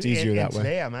 It's easier that way.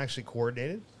 Today I'm actually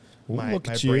coordinated. Ooh, My look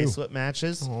at you. bracelet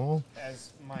matches. Aw.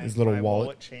 As my, His little my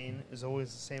wallet. chain is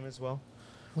always the same as well.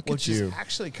 Look Which at you. is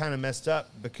actually kind of messed up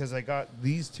because I got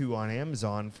these two on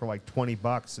Amazon for like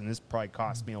 $20, and this probably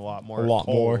cost me a lot more. A at lot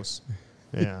more. Kohl's.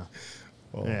 Yeah.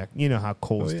 Yeah. You know how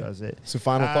Kohl's Oh, yeah. does it. So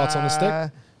final thoughts on the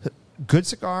stick? Good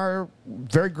cigar.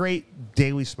 Very great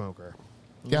daily smoker.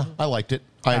 Yeah, I liked it.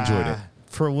 I enjoyed it.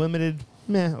 For limited,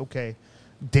 meh, okay.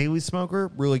 Daily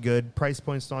smoker, really good. Price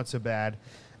point's not so bad.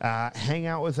 Hang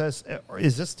out with us.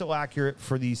 Is this still accurate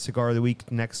for the cigar of the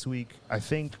week next week? I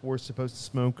think we're supposed to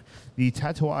smoke the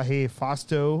Tatuaje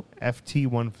Fasto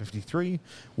FT153,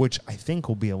 which I think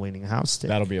will be a leaning house stick.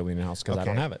 That'll be a leaning house because I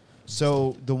don't Okay. have it.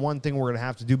 So the one thing we're going to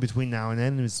have to do between now and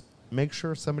then is make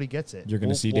sure somebody gets it. You're going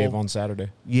to see Dave on Saturday.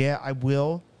 Yeah, I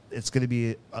will. It's going to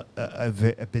be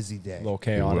a busy day. A little It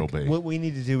chaotic. will be. What we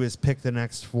need to do is pick the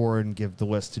next four and give the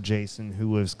list to Jason,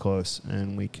 who lives close,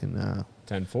 and we can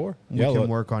 10-4. we can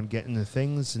work on getting the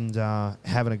things and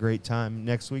having a great time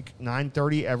next week.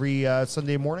 9:30 every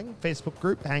Sunday morning. Facebook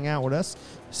group, hang out with us,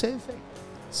 say the thing.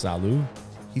 Salud.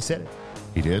 He said it.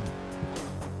 He did.